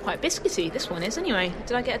still quite biscuity. This one is anyway.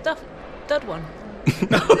 Did I get a dud one?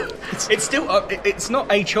 It's still, it's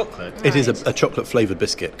not a chocolate. It is a chocolate-flavoured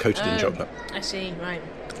biscuit coated in chocolate. I see. Right.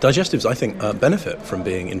 Digestives, I think, benefit from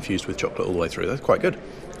being infused with chocolate all the way through. That's quite good.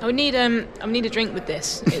 I would need a drink with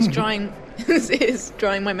this. It's drying. It is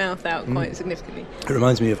drying my mouth out quite significantly. It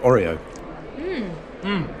reminds me of Oreo,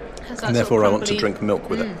 Has that and therefore sort I of want to crumbly- drink milk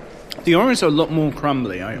with it. The Oreos are a lot more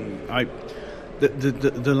crumbly.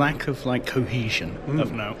 The lack of like cohesion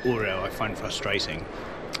of no Oreo I find frustrating.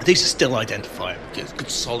 These are still identifiable. It's a good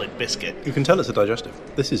solid biscuit. You can tell it's a digestive.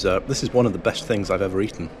 This is one of the best things I've ever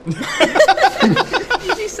eaten.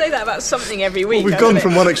 You do say that about something every week. We've hasn't gone it?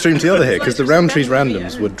 from one extreme to the other here It's because the like just Roundtree's random,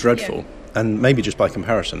 randoms yeah. were dreadful, and maybe just by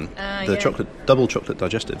comparison, the yeah. double chocolate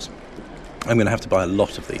digestives. I'm going to have to buy a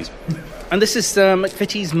lot of these. And this is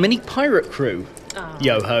McVitie's Mini Pirate Crew.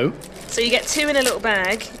 Yo-ho. So you get two in a little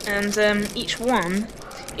bag, and each one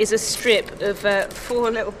is a strip of four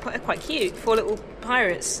little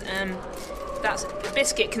pirates. The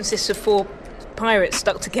biscuit consists of four pirates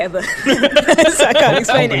stuck together. So I can't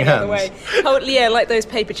explain it any other way. Yeah, like those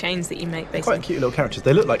paper chains that you make, basically. Quite cute little characters.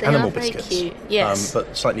 They look like They animal are very biscuits, cute, yes.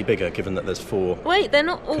 but slightly bigger, given that there's four. Wait, they're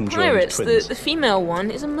not all Conjoined pirates. twins. The female one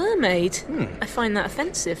is a mermaid. I find that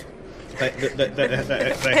offensive. They They have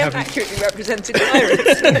haven't. accurately represented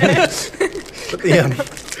pirates. But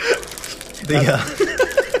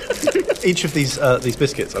each of these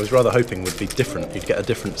biscuits, I was rather hoping would be different. You'd get a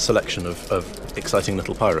different selection of exciting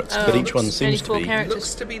little pirates, but each one only seems to four be. characters.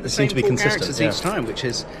 Looks to be the They same seem to be four consistent, characters yeah. each time, which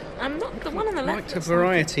is I'm not the one on the left. quite a looks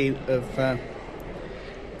variety of. I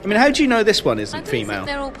mean, how do you know this one I isn't don't female? think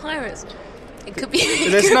they're all pirates. It could be.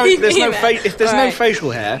 There's it no, could be there's no, female. if there's All no right.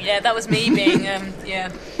 facial hair. Yeah, that was me being.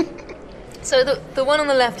 Yeah. So the one on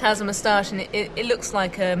the left has a moustache, and it looks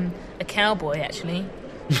like a cowboy actually,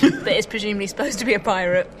 that is presumably supposed to be a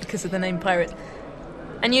pirate because of the name pirate.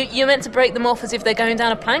 And you're meant to break them off as if they're going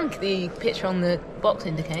down a plank. The picture on the box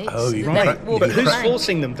indicates. Oh, you're They're right. walking But the who's plank.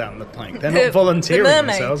 forcing them down the plank? They're The- not volunteering the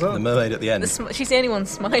mermaid. themselves, are The they? mermaid at the end. She's the only one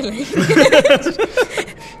smiling. Maybe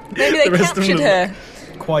they The rest of them captured look her.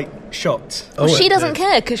 Quite shocked. Well, she doesn't the-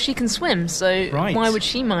 care because she can swim. So Right. why would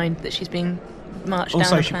she mind that she's being marched down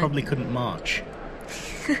Also, the she plank? probably couldn't march.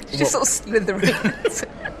 She's just sort of slithering.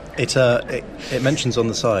 It mentions on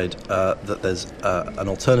the side that there's an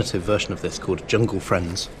alternative version of this called Jungle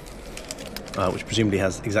Friends, which presumably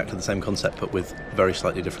has exactly the same concept but with very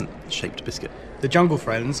slightly different shaped biscuit. The Jungle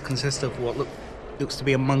Friends consist of what looks to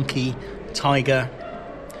be a monkey, tiger,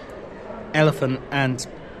 elephant, and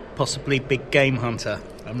possibly big game hunter.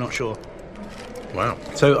 I'm not sure. Wow.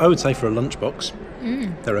 So I would say for a lunchbox,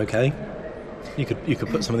 they're okay. You could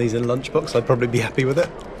put some of these in a lunchbox. I'd probably be happy with it.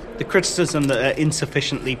 The criticism that they're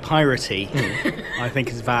insufficiently piratey, I think,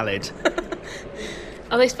 is valid.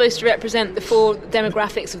 Are they supposed to represent the four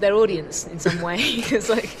demographics of their audience in some way? It's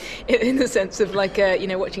like in the sense of like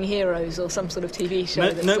watching Heroes or some sort of TV show.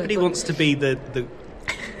 that's Nobody like- wants to be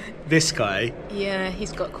this guy. Yeah,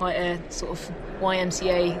 he's got quite a sort of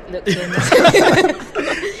YMCA look to him.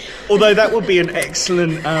 Although that would be an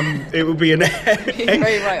excellent, it would be an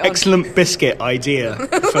very right on. excellent biscuit idea for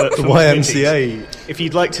The McVitie's. YMCA. If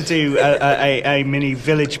you'd like to do a mini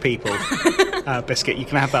Village People biscuit, you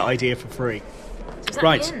can have that idea for free. Is that the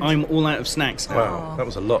Right, end? I'm all out of snacks now. Wow, that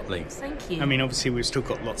was a lot, Lee. Thank you. I mean, obviously we've still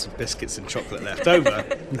got lots of biscuits and chocolate left over,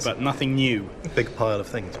 but nothing new. Big pile of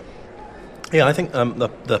things. Yeah, I think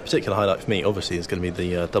the particular highlight for me, obviously, is going to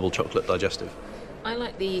be the double chocolate digestive. I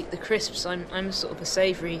like the crisps. I'm sort of a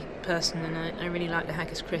savoury person, and I really like the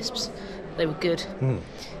Haggis crisps. They were good.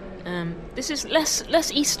 This is less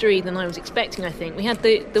Eastery than I was expecting. I think we had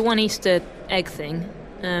the one Easter egg thing,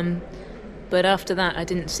 but after that I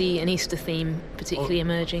didn't see an Easter theme particularly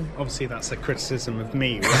emerging. Obviously that's a criticism of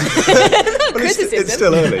me. Not it's criticism,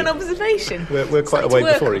 still early. an observation. We're quite a Something way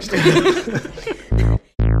to work before on. Easter.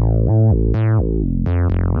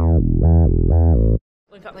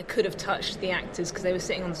 I could have touched the actors because they were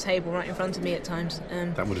sitting on the table right in front of me at times.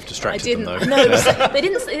 That would have distracted them, though. No, they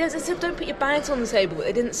didn't. They said don't put your bags on the table, but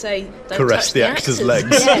they didn't say don't caress touch the actors'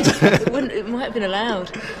 legs. Yeah, it might have been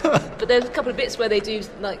allowed. But there's a couple of bits where they do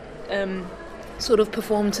like sort of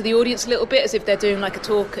perform to the audience a little bit, as if they're doing like a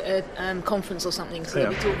talk at a conference or something. So they'll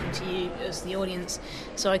be talking to you as the audience.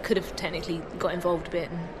 So I could have technically got involved a bit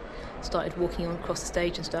and started walking across the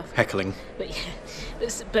stage and stuff. Heckling.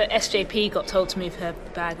 But SJP got told to move her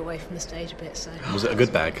bag away from the stage a bit. So was it a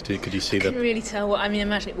good bag? Could you see I couldn't really tell what. I mean, I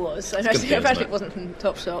imagine it was. I imagine it wasn't from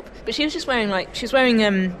Topshop. But she was just wearing like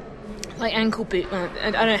like ankle boot. I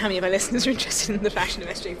don't know how many of our listeners are interested in the fashion of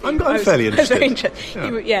SJP. I'm fairly interested. I was very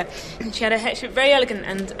interested. Yeah. And she had her hair. She was very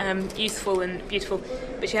elegant and youthful and beautiful.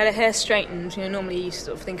 But she had her hair straightened. Normally you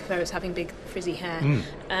sort of think of her as having big frizzy hair.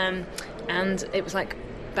 And it was like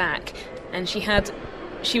back, and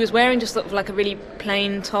she was wearing just sort of like a really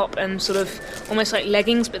plain top and sort of almost like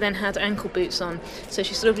leggings, but then had ankle boots on. So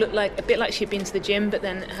she sort of looked like a bit like she'd been to the gym, but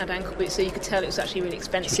then had ankle boots. So you could tell it was actually really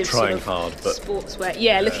expensive. Trying sort of hard, but sportswear.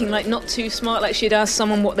 Yeah, looking like not too smart. Like she'd asked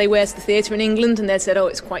someone what they wear to the theatre in England, and they'd said, "Oh,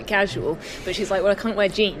 it's quite casual." But she's like, "Well, I can't wear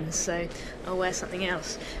jeans, so I'll wear something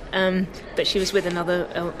else." But she was with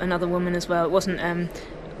another woman as well. It wasn't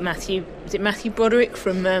Matthew. Was it Matthew Broderick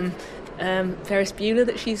from? Ferris Bueller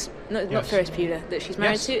not Ferris Bueller that she's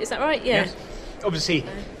married to, is that right? Yeah. Yes. Obviously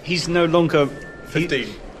he's no longer 15.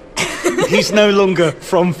 He's no longer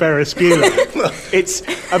from Ferris Bueller.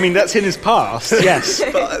 That's in his past, yes.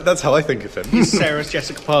 But that's how I think of him. He's Sarah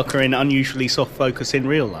Jessica Parker in unusually soft focus in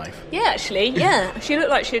real life. Yeah, actually, yeah. She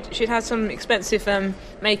looked like she'd had some expensive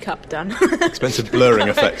makeup done. Expensive blurring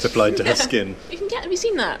effect applied to her skin. Have you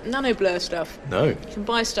seen that? Nano blur stuff. No. You can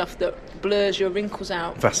buy stuff that blurs your wrinkles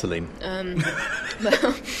out. Vaseline.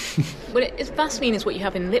 Vaseline is what you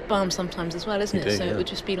have in lip balm sometimes as well, isn't it? So it would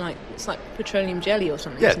just be like, it's like petroleum jelly or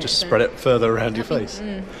something. Yeah, just spread it further around your face.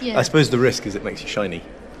 Yeah. I suppose the risk is it makes you shiny,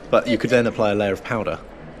 but you could then apply a layer of powder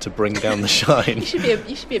to bring down the shine. You should be a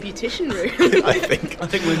beautician, Rue. I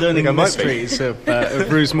think we're learning the mysteries of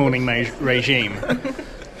Rue's morning regime.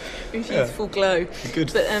 Youthful glow. A good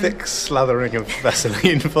thick slathering of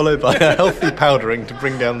Vaseline followed by a healthy powdering to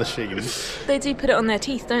bring down the sheen. They do put it on their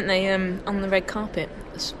teeth, don't they? On the red carpet.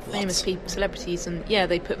 Famous people, celebrities, and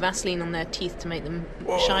they put Vaseline on their teeth to make them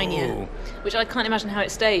shinier. Which I can't imagine how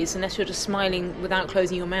it stays unless you're just smiling without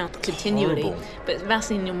closing your mouth continually. Horrible. But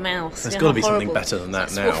Vaseline in your mouth. There's got to be something better than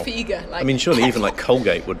that now. Like, I mean, surely even like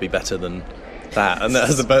Colgate would be better than that, and that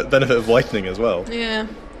has the benefit of whitening as well. Yeah.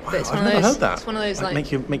 Wow, I've never heard that. It's one of those like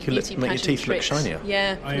make your teeth look shinier.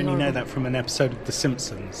 Yeah. I only know that from an episode of The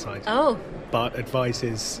Simpsons. Bart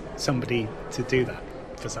advises somebody to do that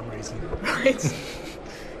for some reason. Right.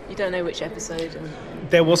 You don't know which episode.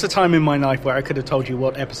 There was a time in my life where I could have told you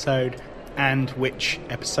what episode and which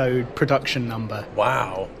episode production number.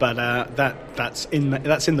 Wow. But that's in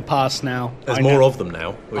the past now. There's more of them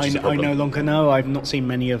now, which is a problem. I no longer know. I've not seen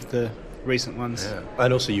many of the recent ones. Yeah.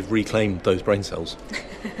 And also you've reclaimed those brain cells.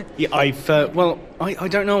 Yeah, I've I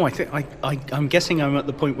don't know. I think I'm guessing I'm at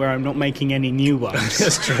the point where I'm not making any new ones.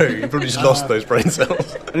 That's true. You've probably just lost those brain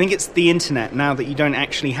cells. I think it's the internet now that you don't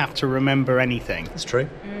actually have to remember anything. That's true.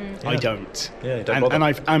 Yeah. I don't. Yeah, you don't bother.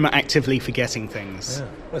 And I'm actively forgetting things. Yeah.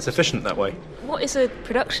 Well, it's efficient that way. What is a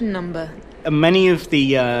production number? Many of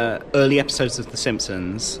the early episodes of The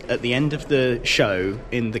Simpsons, at the end of the show,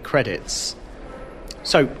 in the credits.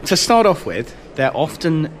 So, to start off with, they're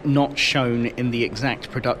often not shown in the exact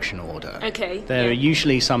production order. Okay. There are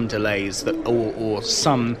usually some delays or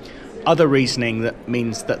some other reasoning that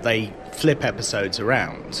means that they flip episodes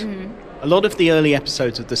around. Mm-hmm. A lot of the early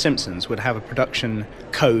episodes of The Simpsons would have a production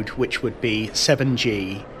code which would be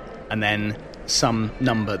 7G and then some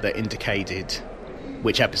number that indicated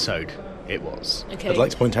which episode it was. Okay. I'd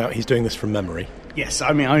like to point out he's doing this from memory. Yes,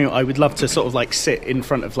 I mean, I would love to sort of like sit in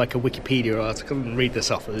front of like a Wikipedia article and read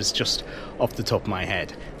this off. It's just off the top of my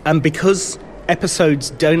head. And because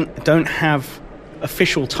episodes don't have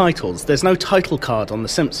official titles, there's no title card on The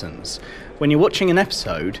Simpsons. When you're watching an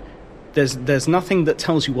episode, there's nothing that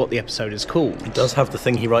tells you what the episode is called. He does have the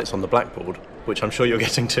thing he writes on the blackboard, which I'm sure you're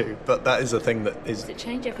getting to, but that is a thing that is... Does it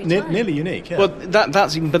change every time? Nearly unique, yeah. Well,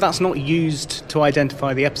 that's not used to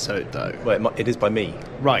identify the episode, though. Well, it is by me.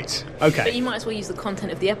 Right, okay. But you might as well use the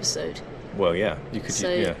content of the episode. Well, yeah, you could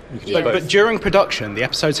use both. But during production, the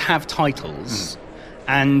episodes have titles...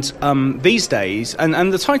 And these days,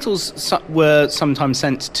 and the titles were sometimes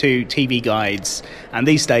sent to TV guides, and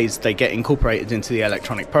these days they get incorporated into the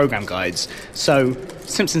electronic program guides. So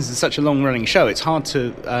Simpsons is such a long-running show, it's hard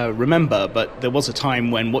to remember, but there was a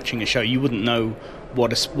time when watching a show you wouldn't know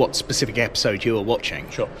what specific episode you were watching.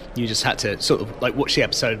 Sure. You just had to sort of like watch the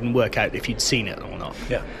episode and work out if you'd seen it or not.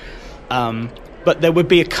 Yeah. But there would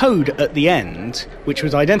be a code at the end which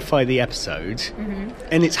would identify the episode,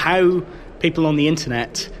 and it's how people on the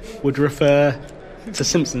internet would refer to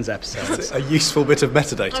Simpsons episodes. A useful bit of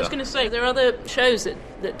metadata. I was going to say, there are other shows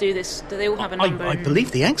that do this. Do they all have a number? I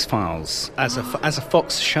believe the X-Files, as a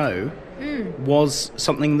Fox show, was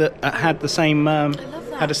something that had the same,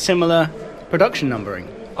 had a similar production numbering.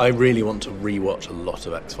 I really want to rewatch a lot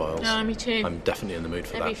of X-Files. No, me too. I'm definitely in the mood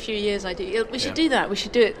for Every that. few years I do. We should do that. We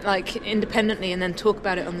should do it like independently and then talk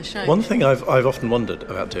about it on the show. One thing I've often wondered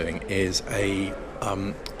about doing is a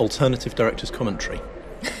alternative director's commentary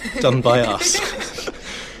done by us.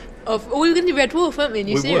 We were going to do Red Dwarf, weren't we? A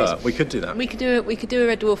new series. We could do that. We could do a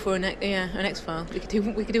Red Dwarf or an X-File. We could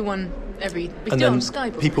do one every. We could And do it then on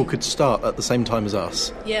Skype. people could start at the same time as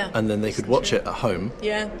us. Yeah. And then they could watch it at home.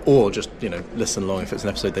 Yeah. Or just listen along if it's an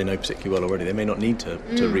episode they know particularly well already. They may not need to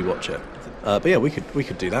rewatch it. But yeah, we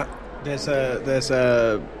could do that. There's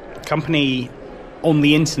a company on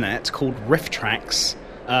the internet called RiffTrax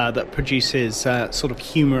that produces sort of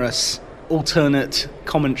humorous alternate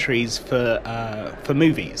commentaries for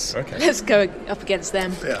movies. Okay. Let's go up against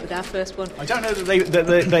them with our first one. I don't know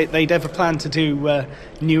that they'd ever plan to do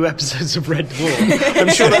new episodes of Red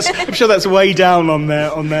Dwarf. I'm sure that's way down on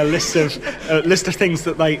their list of things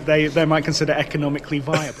that they might consider economically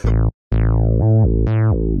viable.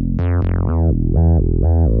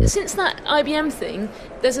 Since that IBM thing,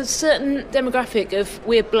 there's a certain demographic of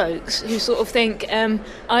weird blokes who sort of think,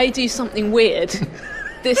 I do something weird.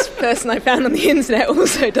 This person I found on the internet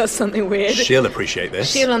also does something weird. She'll appreciate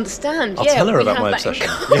this. She'll understand. I'll tell her we about have my that in obsession.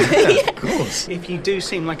 common. Yeah, of course. If you do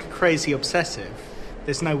seem like a crazy obsessive,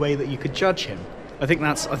 there's no way that you could judge him. I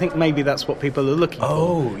think maybe that's what people are looking for.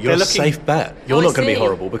 Oh, you're a safe bet. You're not going to be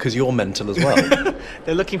horrible because you're mental as well.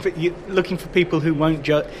 They're looking for people who won't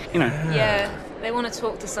judge. Yeah, they want to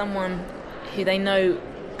talk to someone who they know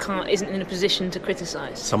isn't in a position to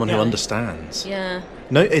criticise. Someone who understands. Yeah.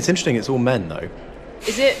 No, it's interesting. It's all men though.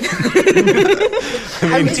 Is it?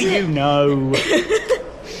 How do you know?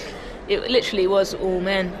 It literally was all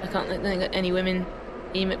men. I can't think of any women.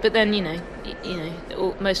 But then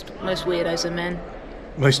most weirdos are men.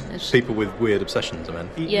 Most people with weird obsessions are men.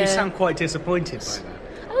 You sound quite disappointed by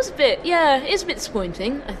that. I was it's a bit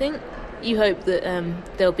disappointing. I think you hope that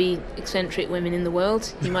there'll be eccentric women in the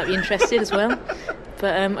world. You might be interested as well.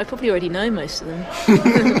 But I probably already know most of them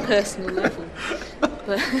on a personal level.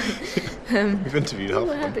 But, We've interviewed half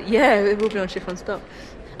of them. Yeah, we've all been on Shift On Stop.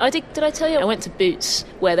 Did I tell you? I went to Boots,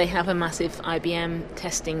 where they have a massive IBM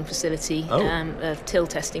testing facility, a till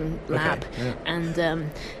testing lab, and an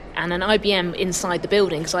IBM inside the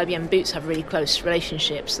building, because IBM and Boots have really close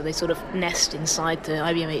relationships, so they sort of nest inside the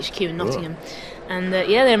IBM HQ in Nottingham. And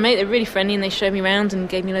they're really friendly, and they showed me around and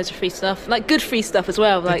gave me loads of free stuff, like good free stuff as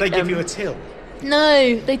well. Did they give you a till?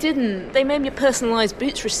 No, they didn't. They made me a personalised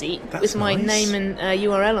Boots receipt with my name and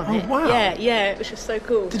URL on it. Oh, wow. Yeah, which was so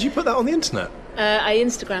cool. Did you put that on the internet? I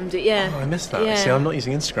Instagrammed it, yeah. Oh, I missed that. Yeah. See, I'm not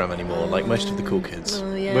using Instagram anymore, like most of the cool kids.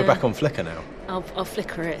 Oh, yeah. We're back on Flickr now. I'll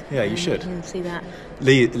Flickr it. Yeah, you should. You can see that.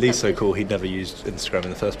 Lee's so cool, he'd never used Instagram in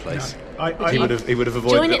the first place. No. He would have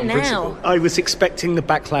avoided Join it it on now. principle. I was expecting the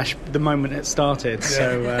backlash the moment it started,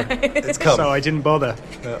 so It's come. so I didn't bother.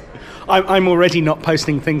 Yeah. I'm already not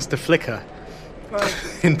posting things to Flickr.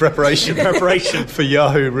 In preparation. Preparation. For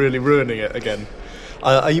Yahoo really ruining it again.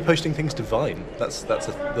 Are you posting things to Vine? That's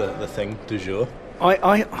the thing du jour.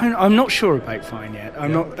 I'm not sure about Vine yet.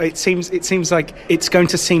 I'm not. It seems like it's going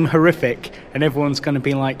to seem horrific, and everyone's going to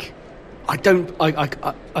be like, why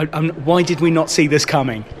did we not see this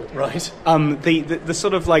coming? Right. The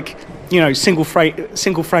sort of like single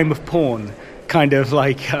frame of porn. Kind of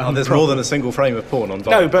like there's more than a single frame of porn on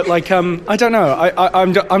Vine. No, but like I don't know.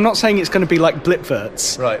 I'm not saying it's going to be like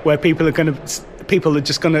Blipverts, right? Where people are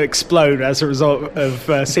just going to explode as a result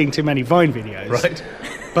of seeing too many Vine videos, right?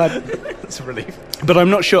 But it's a relief. But I'm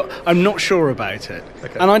not sure about it,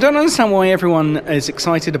 okay. And I don't understand why everyone is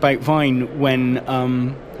excited about Vine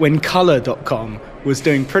when Color.com was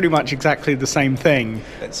doing pretty much exactly the same thing.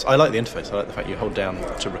 I like the interface. I like the fact you hold down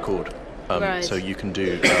to record. Right. So you can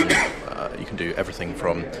do everything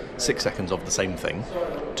from 6 seconds of the same thing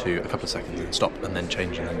to a couple of seconds and stop and then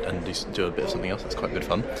change and do a bit of something else. That's quite good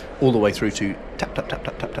fun. All the way through to tap tap tap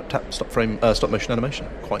tap tap tap tap stop motion animation.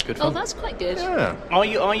 Quite good fun. Oh, that's quite good. Yeah. Are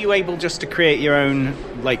you able just to create your own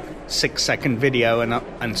like 6 second video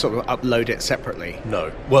and sort of upload it separately?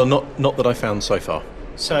 No. Well, not that I found so far.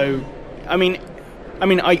 So, I mean,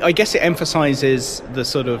 I guess it emphasises the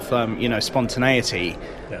sort of spontaneity,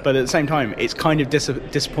 but at the same time, it's kind of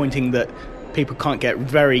disappointing that people can't get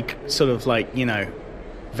very sort of like,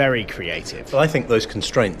 very creative. Well, I think those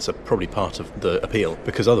constraints are probably part of the appeal,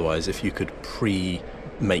 because otherwise, if you could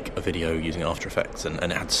make a video using After Effects and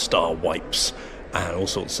it had star wipes and all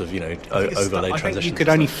sorts of, overlay transitions. I think you could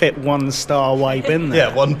only fit one star wipe in there.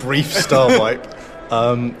 Yeah, one brief star wipe.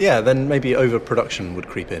 Then maybe overproduction would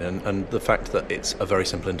creep in, and the fact that it's a very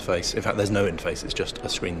simple interface. In fact, there's no interface, it's just a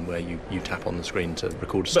screen where you tap on the screen to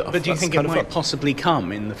record stuff. But do you think it might possibly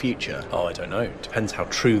come in the future? Oh, I don't know. It depends how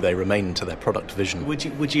true they remain to their product vision. Would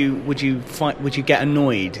you get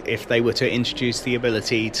annoyed if they were to introduce the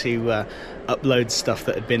ability to upload stuff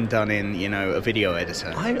that had been done in, a video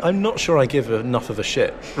editor? I'm not sure I give enough of a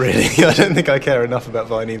shit, really. I don't think I care enough about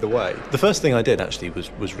Vine either way. The first thing I did, actually,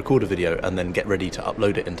 was record a video and then get ready to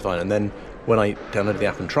upload it into Vine. And then when I downloaded the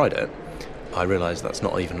app and tried it, I realised that's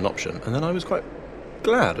not even an option. And then I was quite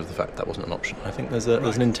glad of the fact that wasn't an option. I think there's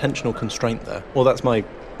an intentional constraint there. Well, that's my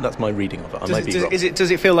reading of it. I might be wrong.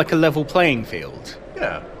 Does it feel like a level playing field?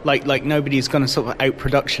 Yeah. Like nobody's going to sort of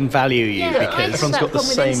out-production value you because everyone's got the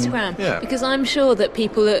same. Instagram, yeah. Because I'm sure that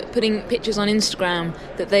people are putting pictures on Instagram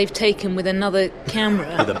that they've taken with another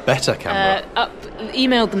camera, with a better camera,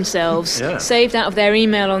 emailed themselves, saved out of their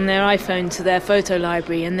email on their iPhone to their photo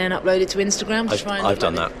library, and then uploaded to Instagram. I've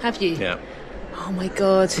done that. Have you? Yeah. Oh my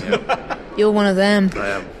God, you're one of them. I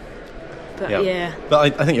am. But yeah.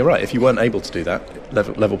 But I think you're right. If you weren't able to do that,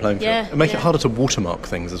 level playing field. It'd make it harder to watermark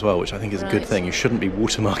things as well, which I think is a good thing. You shouldn't be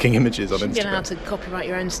watermarking images on Instagram. You shouldn't be allowed to copyright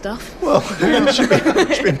your own stuff. Well, it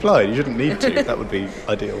should be implied. You shouldn't need to. That would be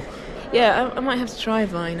ideal. Yeah, I might have to try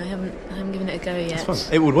Vine. I haven't given it a go yet. It's fun.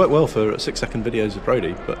 It would work well for 6-second videos of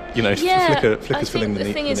Brody, but Flickr's filling the niche.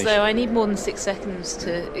 The thing is, though, I need more than 6 seconds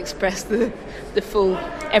to express the full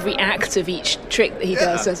every act of each trick that he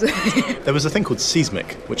does. There was a thing called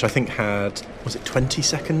Seismic, which I think had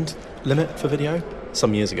 20-second limit for video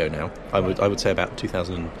some years ago now. I would say about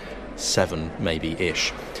 2007 maybe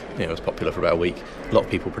ish. It was popular for about a week. A lot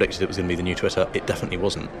of people predicted it was going to be the new Twitter. It definitely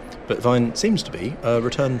wasn't. But Vine seems to be a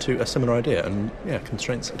return to a similar idea. And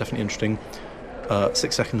constraints are definitely interesting.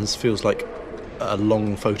 6 seconds feels like a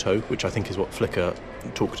long photo, which I think is what Flickr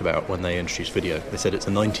talked about when they introduced video. They said it's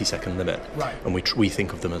a 90-second limit. Right. And we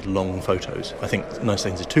think of them as long photos. I think 90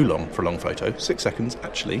 seconds is too long for a long photo. 6 seconds,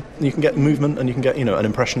 actually, you can get movement and you can get an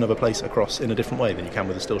impression of a place across in a different way than you can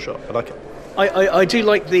with a still shot. I like it. I do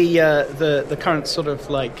like the current sort of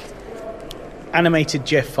like animated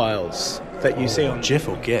GIF files that you see on GIF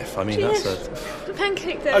or GIF. I mean, GIF. That's a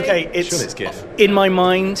Pancake Day. Okay, it's GIF. In my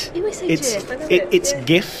mind, you say it's GIF. it's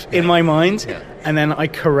GIF in my mind, and then I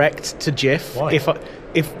correct to GIF. Why?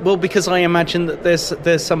 Because I imagine that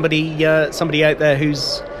there's somebody out there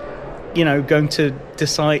who's going to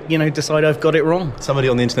decide I've got it wrong. Somebody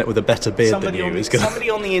on the internet with a better beard than you is going. Somebody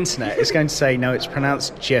on the internet is going to say no, it's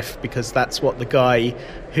pronounced GIF because that's what the guy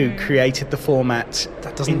who created the format.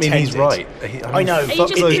 That doesn't intended. mean he's right. I know. Are you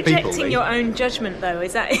just projecting your own judgment, though?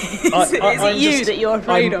 Is that is it you that you're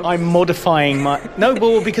afraid of? I'm modifying my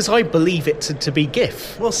because I believe it to be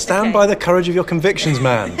GIF. Well, stand by the courage of your convictions,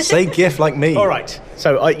 man. Say GIF like me. All right.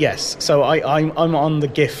 So I'm on the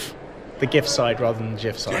GIF. The GIF side rather than the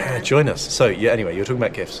GIF side. Yeah, join us. So, anyway, you're talking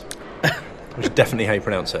about GIFs, which is definitely how you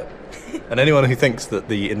pronounce it. And anyone who thinks that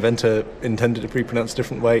the inventor intended it to be pronounced a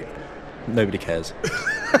different way, nobody cares.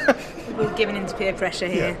 We're giving into peer pressure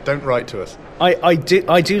here. Yeah, don't write to us. I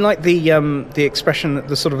do like the expression,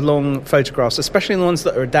 the sort of long photographs, especially the ones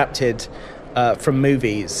that are adapted from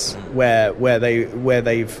movies, where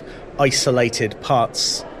they've isolated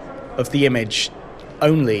parts of the image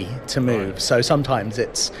only to move. Right. So sometimes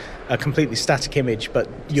it's a completely static image, but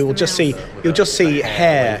you'll just see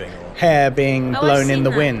hair being blown in the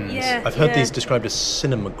wind. Yeah, I've heard these described as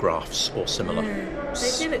cinemagraphs or similar.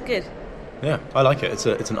 They do look good. Yeah, I like it.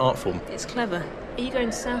 It's an art form. It's clever. Are you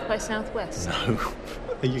going to South by Southwest? No.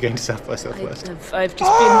 Are you going to South by Southwest? I've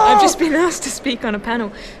just been asked to speak on a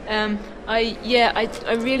panel.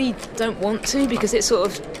 I really don't want to because it's sort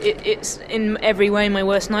of it's in every way my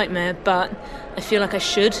worst nightmare. But I feel like I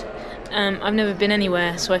should. I've never been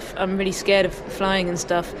anywhere, so I'm really scared of flying and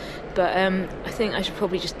stuff. But I think I should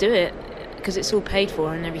probably just do it because it's all paid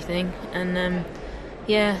for and everything. And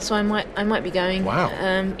so I might be going. Wow.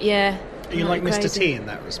 Are you like Mr. T in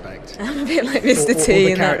that respect? I'm a bit like Mr.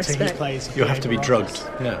 T in that respect. Or the character he plays. You'll have to be drugged.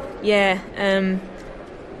 Yeah. Yeah.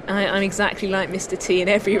 I'm exactly like Mr. T in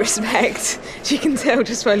every respect. You can tell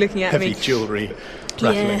just by looking at me. Heavy jewellery.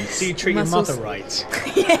 Rattling. Yes. So you treat Muscles. your mother right.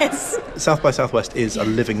 Yes. South by Southwest is a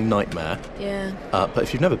living nightmare. Yeah. But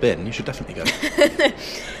if you've never been, you should definitely go.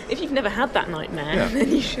 If you've never had that nightmare,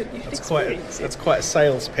 then you should experience it. That's quite a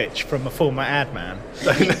sales pitch from a former ad man.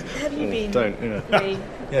 Have you been? Don't, Really?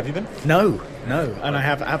 Yeah, have you been? No, and I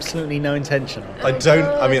have absolutely no intention of it.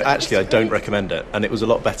 I don't recommend it, and it was a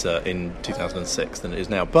lot better in 2006 than it is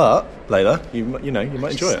now. But Layla, you might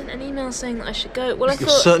enjoy I it. sent an email saying that I should go. Well, I You'll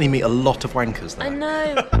thought certainly meet a lot of wankers there. I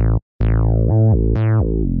know.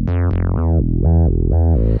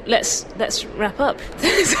 Let's wrap up.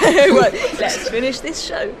 Let's finish this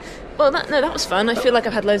show. Well, that was fun. I feel like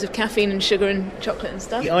I've had loads of caffeine and sugar and chocolate and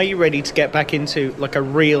stuff. Are you ready to get back into like a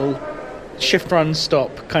real shift, run,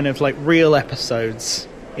 stop kind of like real episodes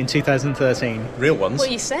in 2013? Real ones. What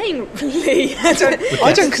are you saying, Lee? I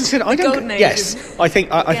don't consider. Golden age. Yes, I think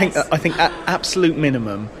at absolute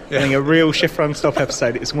minimum, I think a real shift, run, stop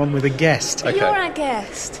episode is one with a guest. Okay. You're our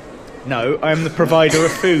guest. No, I am the provider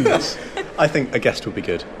of food. I think a guest would be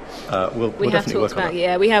good. We'll definitely work on that.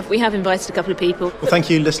 Yeah, we have invited a couple of people. Well, thank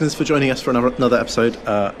you, listeners, for joining us for another episode,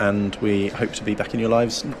 and we hope to be back in your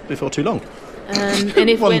lives before too long. And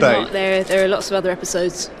if One we're day. not, there are lots of other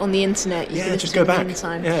episodes on the internet. You can Just go listen back.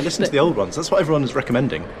 anytime. Yeah, listen to the old ones. That's what everyone is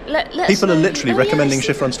recommending. Let us People are know. literally Oh, recommending yes.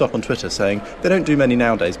 Shift Run Stop on Twitter, saying they don't do many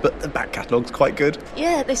nowadays, but the back catalogue's quite good.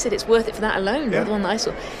 Yeah, they said it's worth it for that alone. Yeah. The one that I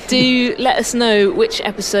saw. Do let us know which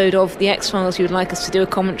episode of the X-Files you would like us to do a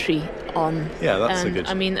commentary on. Yeah, that's a good.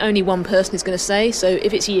 I mean, only one person is going to say. So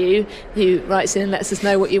if it's you who writes in and lets us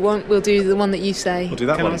know what you want, we'll do the one that you say. We'll do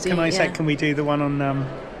that one. Can we do the one on?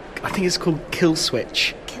 I think it's called Kill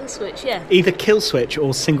Switch. Kill Switch, yeah. Either Kill Switch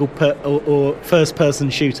or or first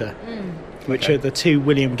person shooter, which are the two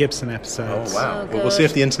William Gibson episodes. Oh wow! Oh, Well, we'll see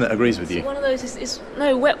if the internet agrees with See, you. one of those is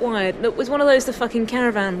Wet Wired. Look, was one of those the fucking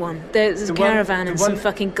caravan one? There's a caravan and some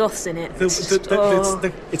fucking goths in it.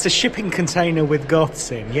 It's a shipping container with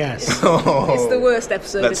goths in. Yes. It's the worst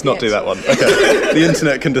episode. Let's of not the do that one. Okay. The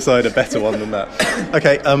internet can decide a better one than that.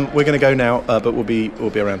 Okay, we're going to go now, but we'll be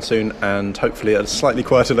around soon, and hopefully at a slightly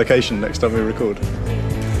quieter location next time we record.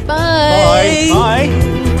 Bye. Bye.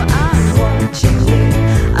 I'm watching you,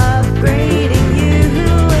 upgrading you,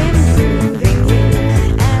 improving you,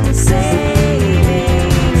 and saving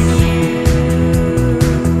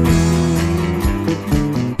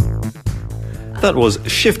you. That was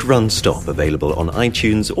Shift Run Stop, available on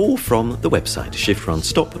iTunes or from the website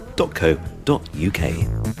shiftrunstop.co.uk.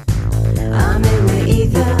 I'm in the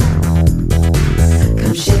ether,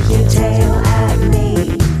 come shake your tail.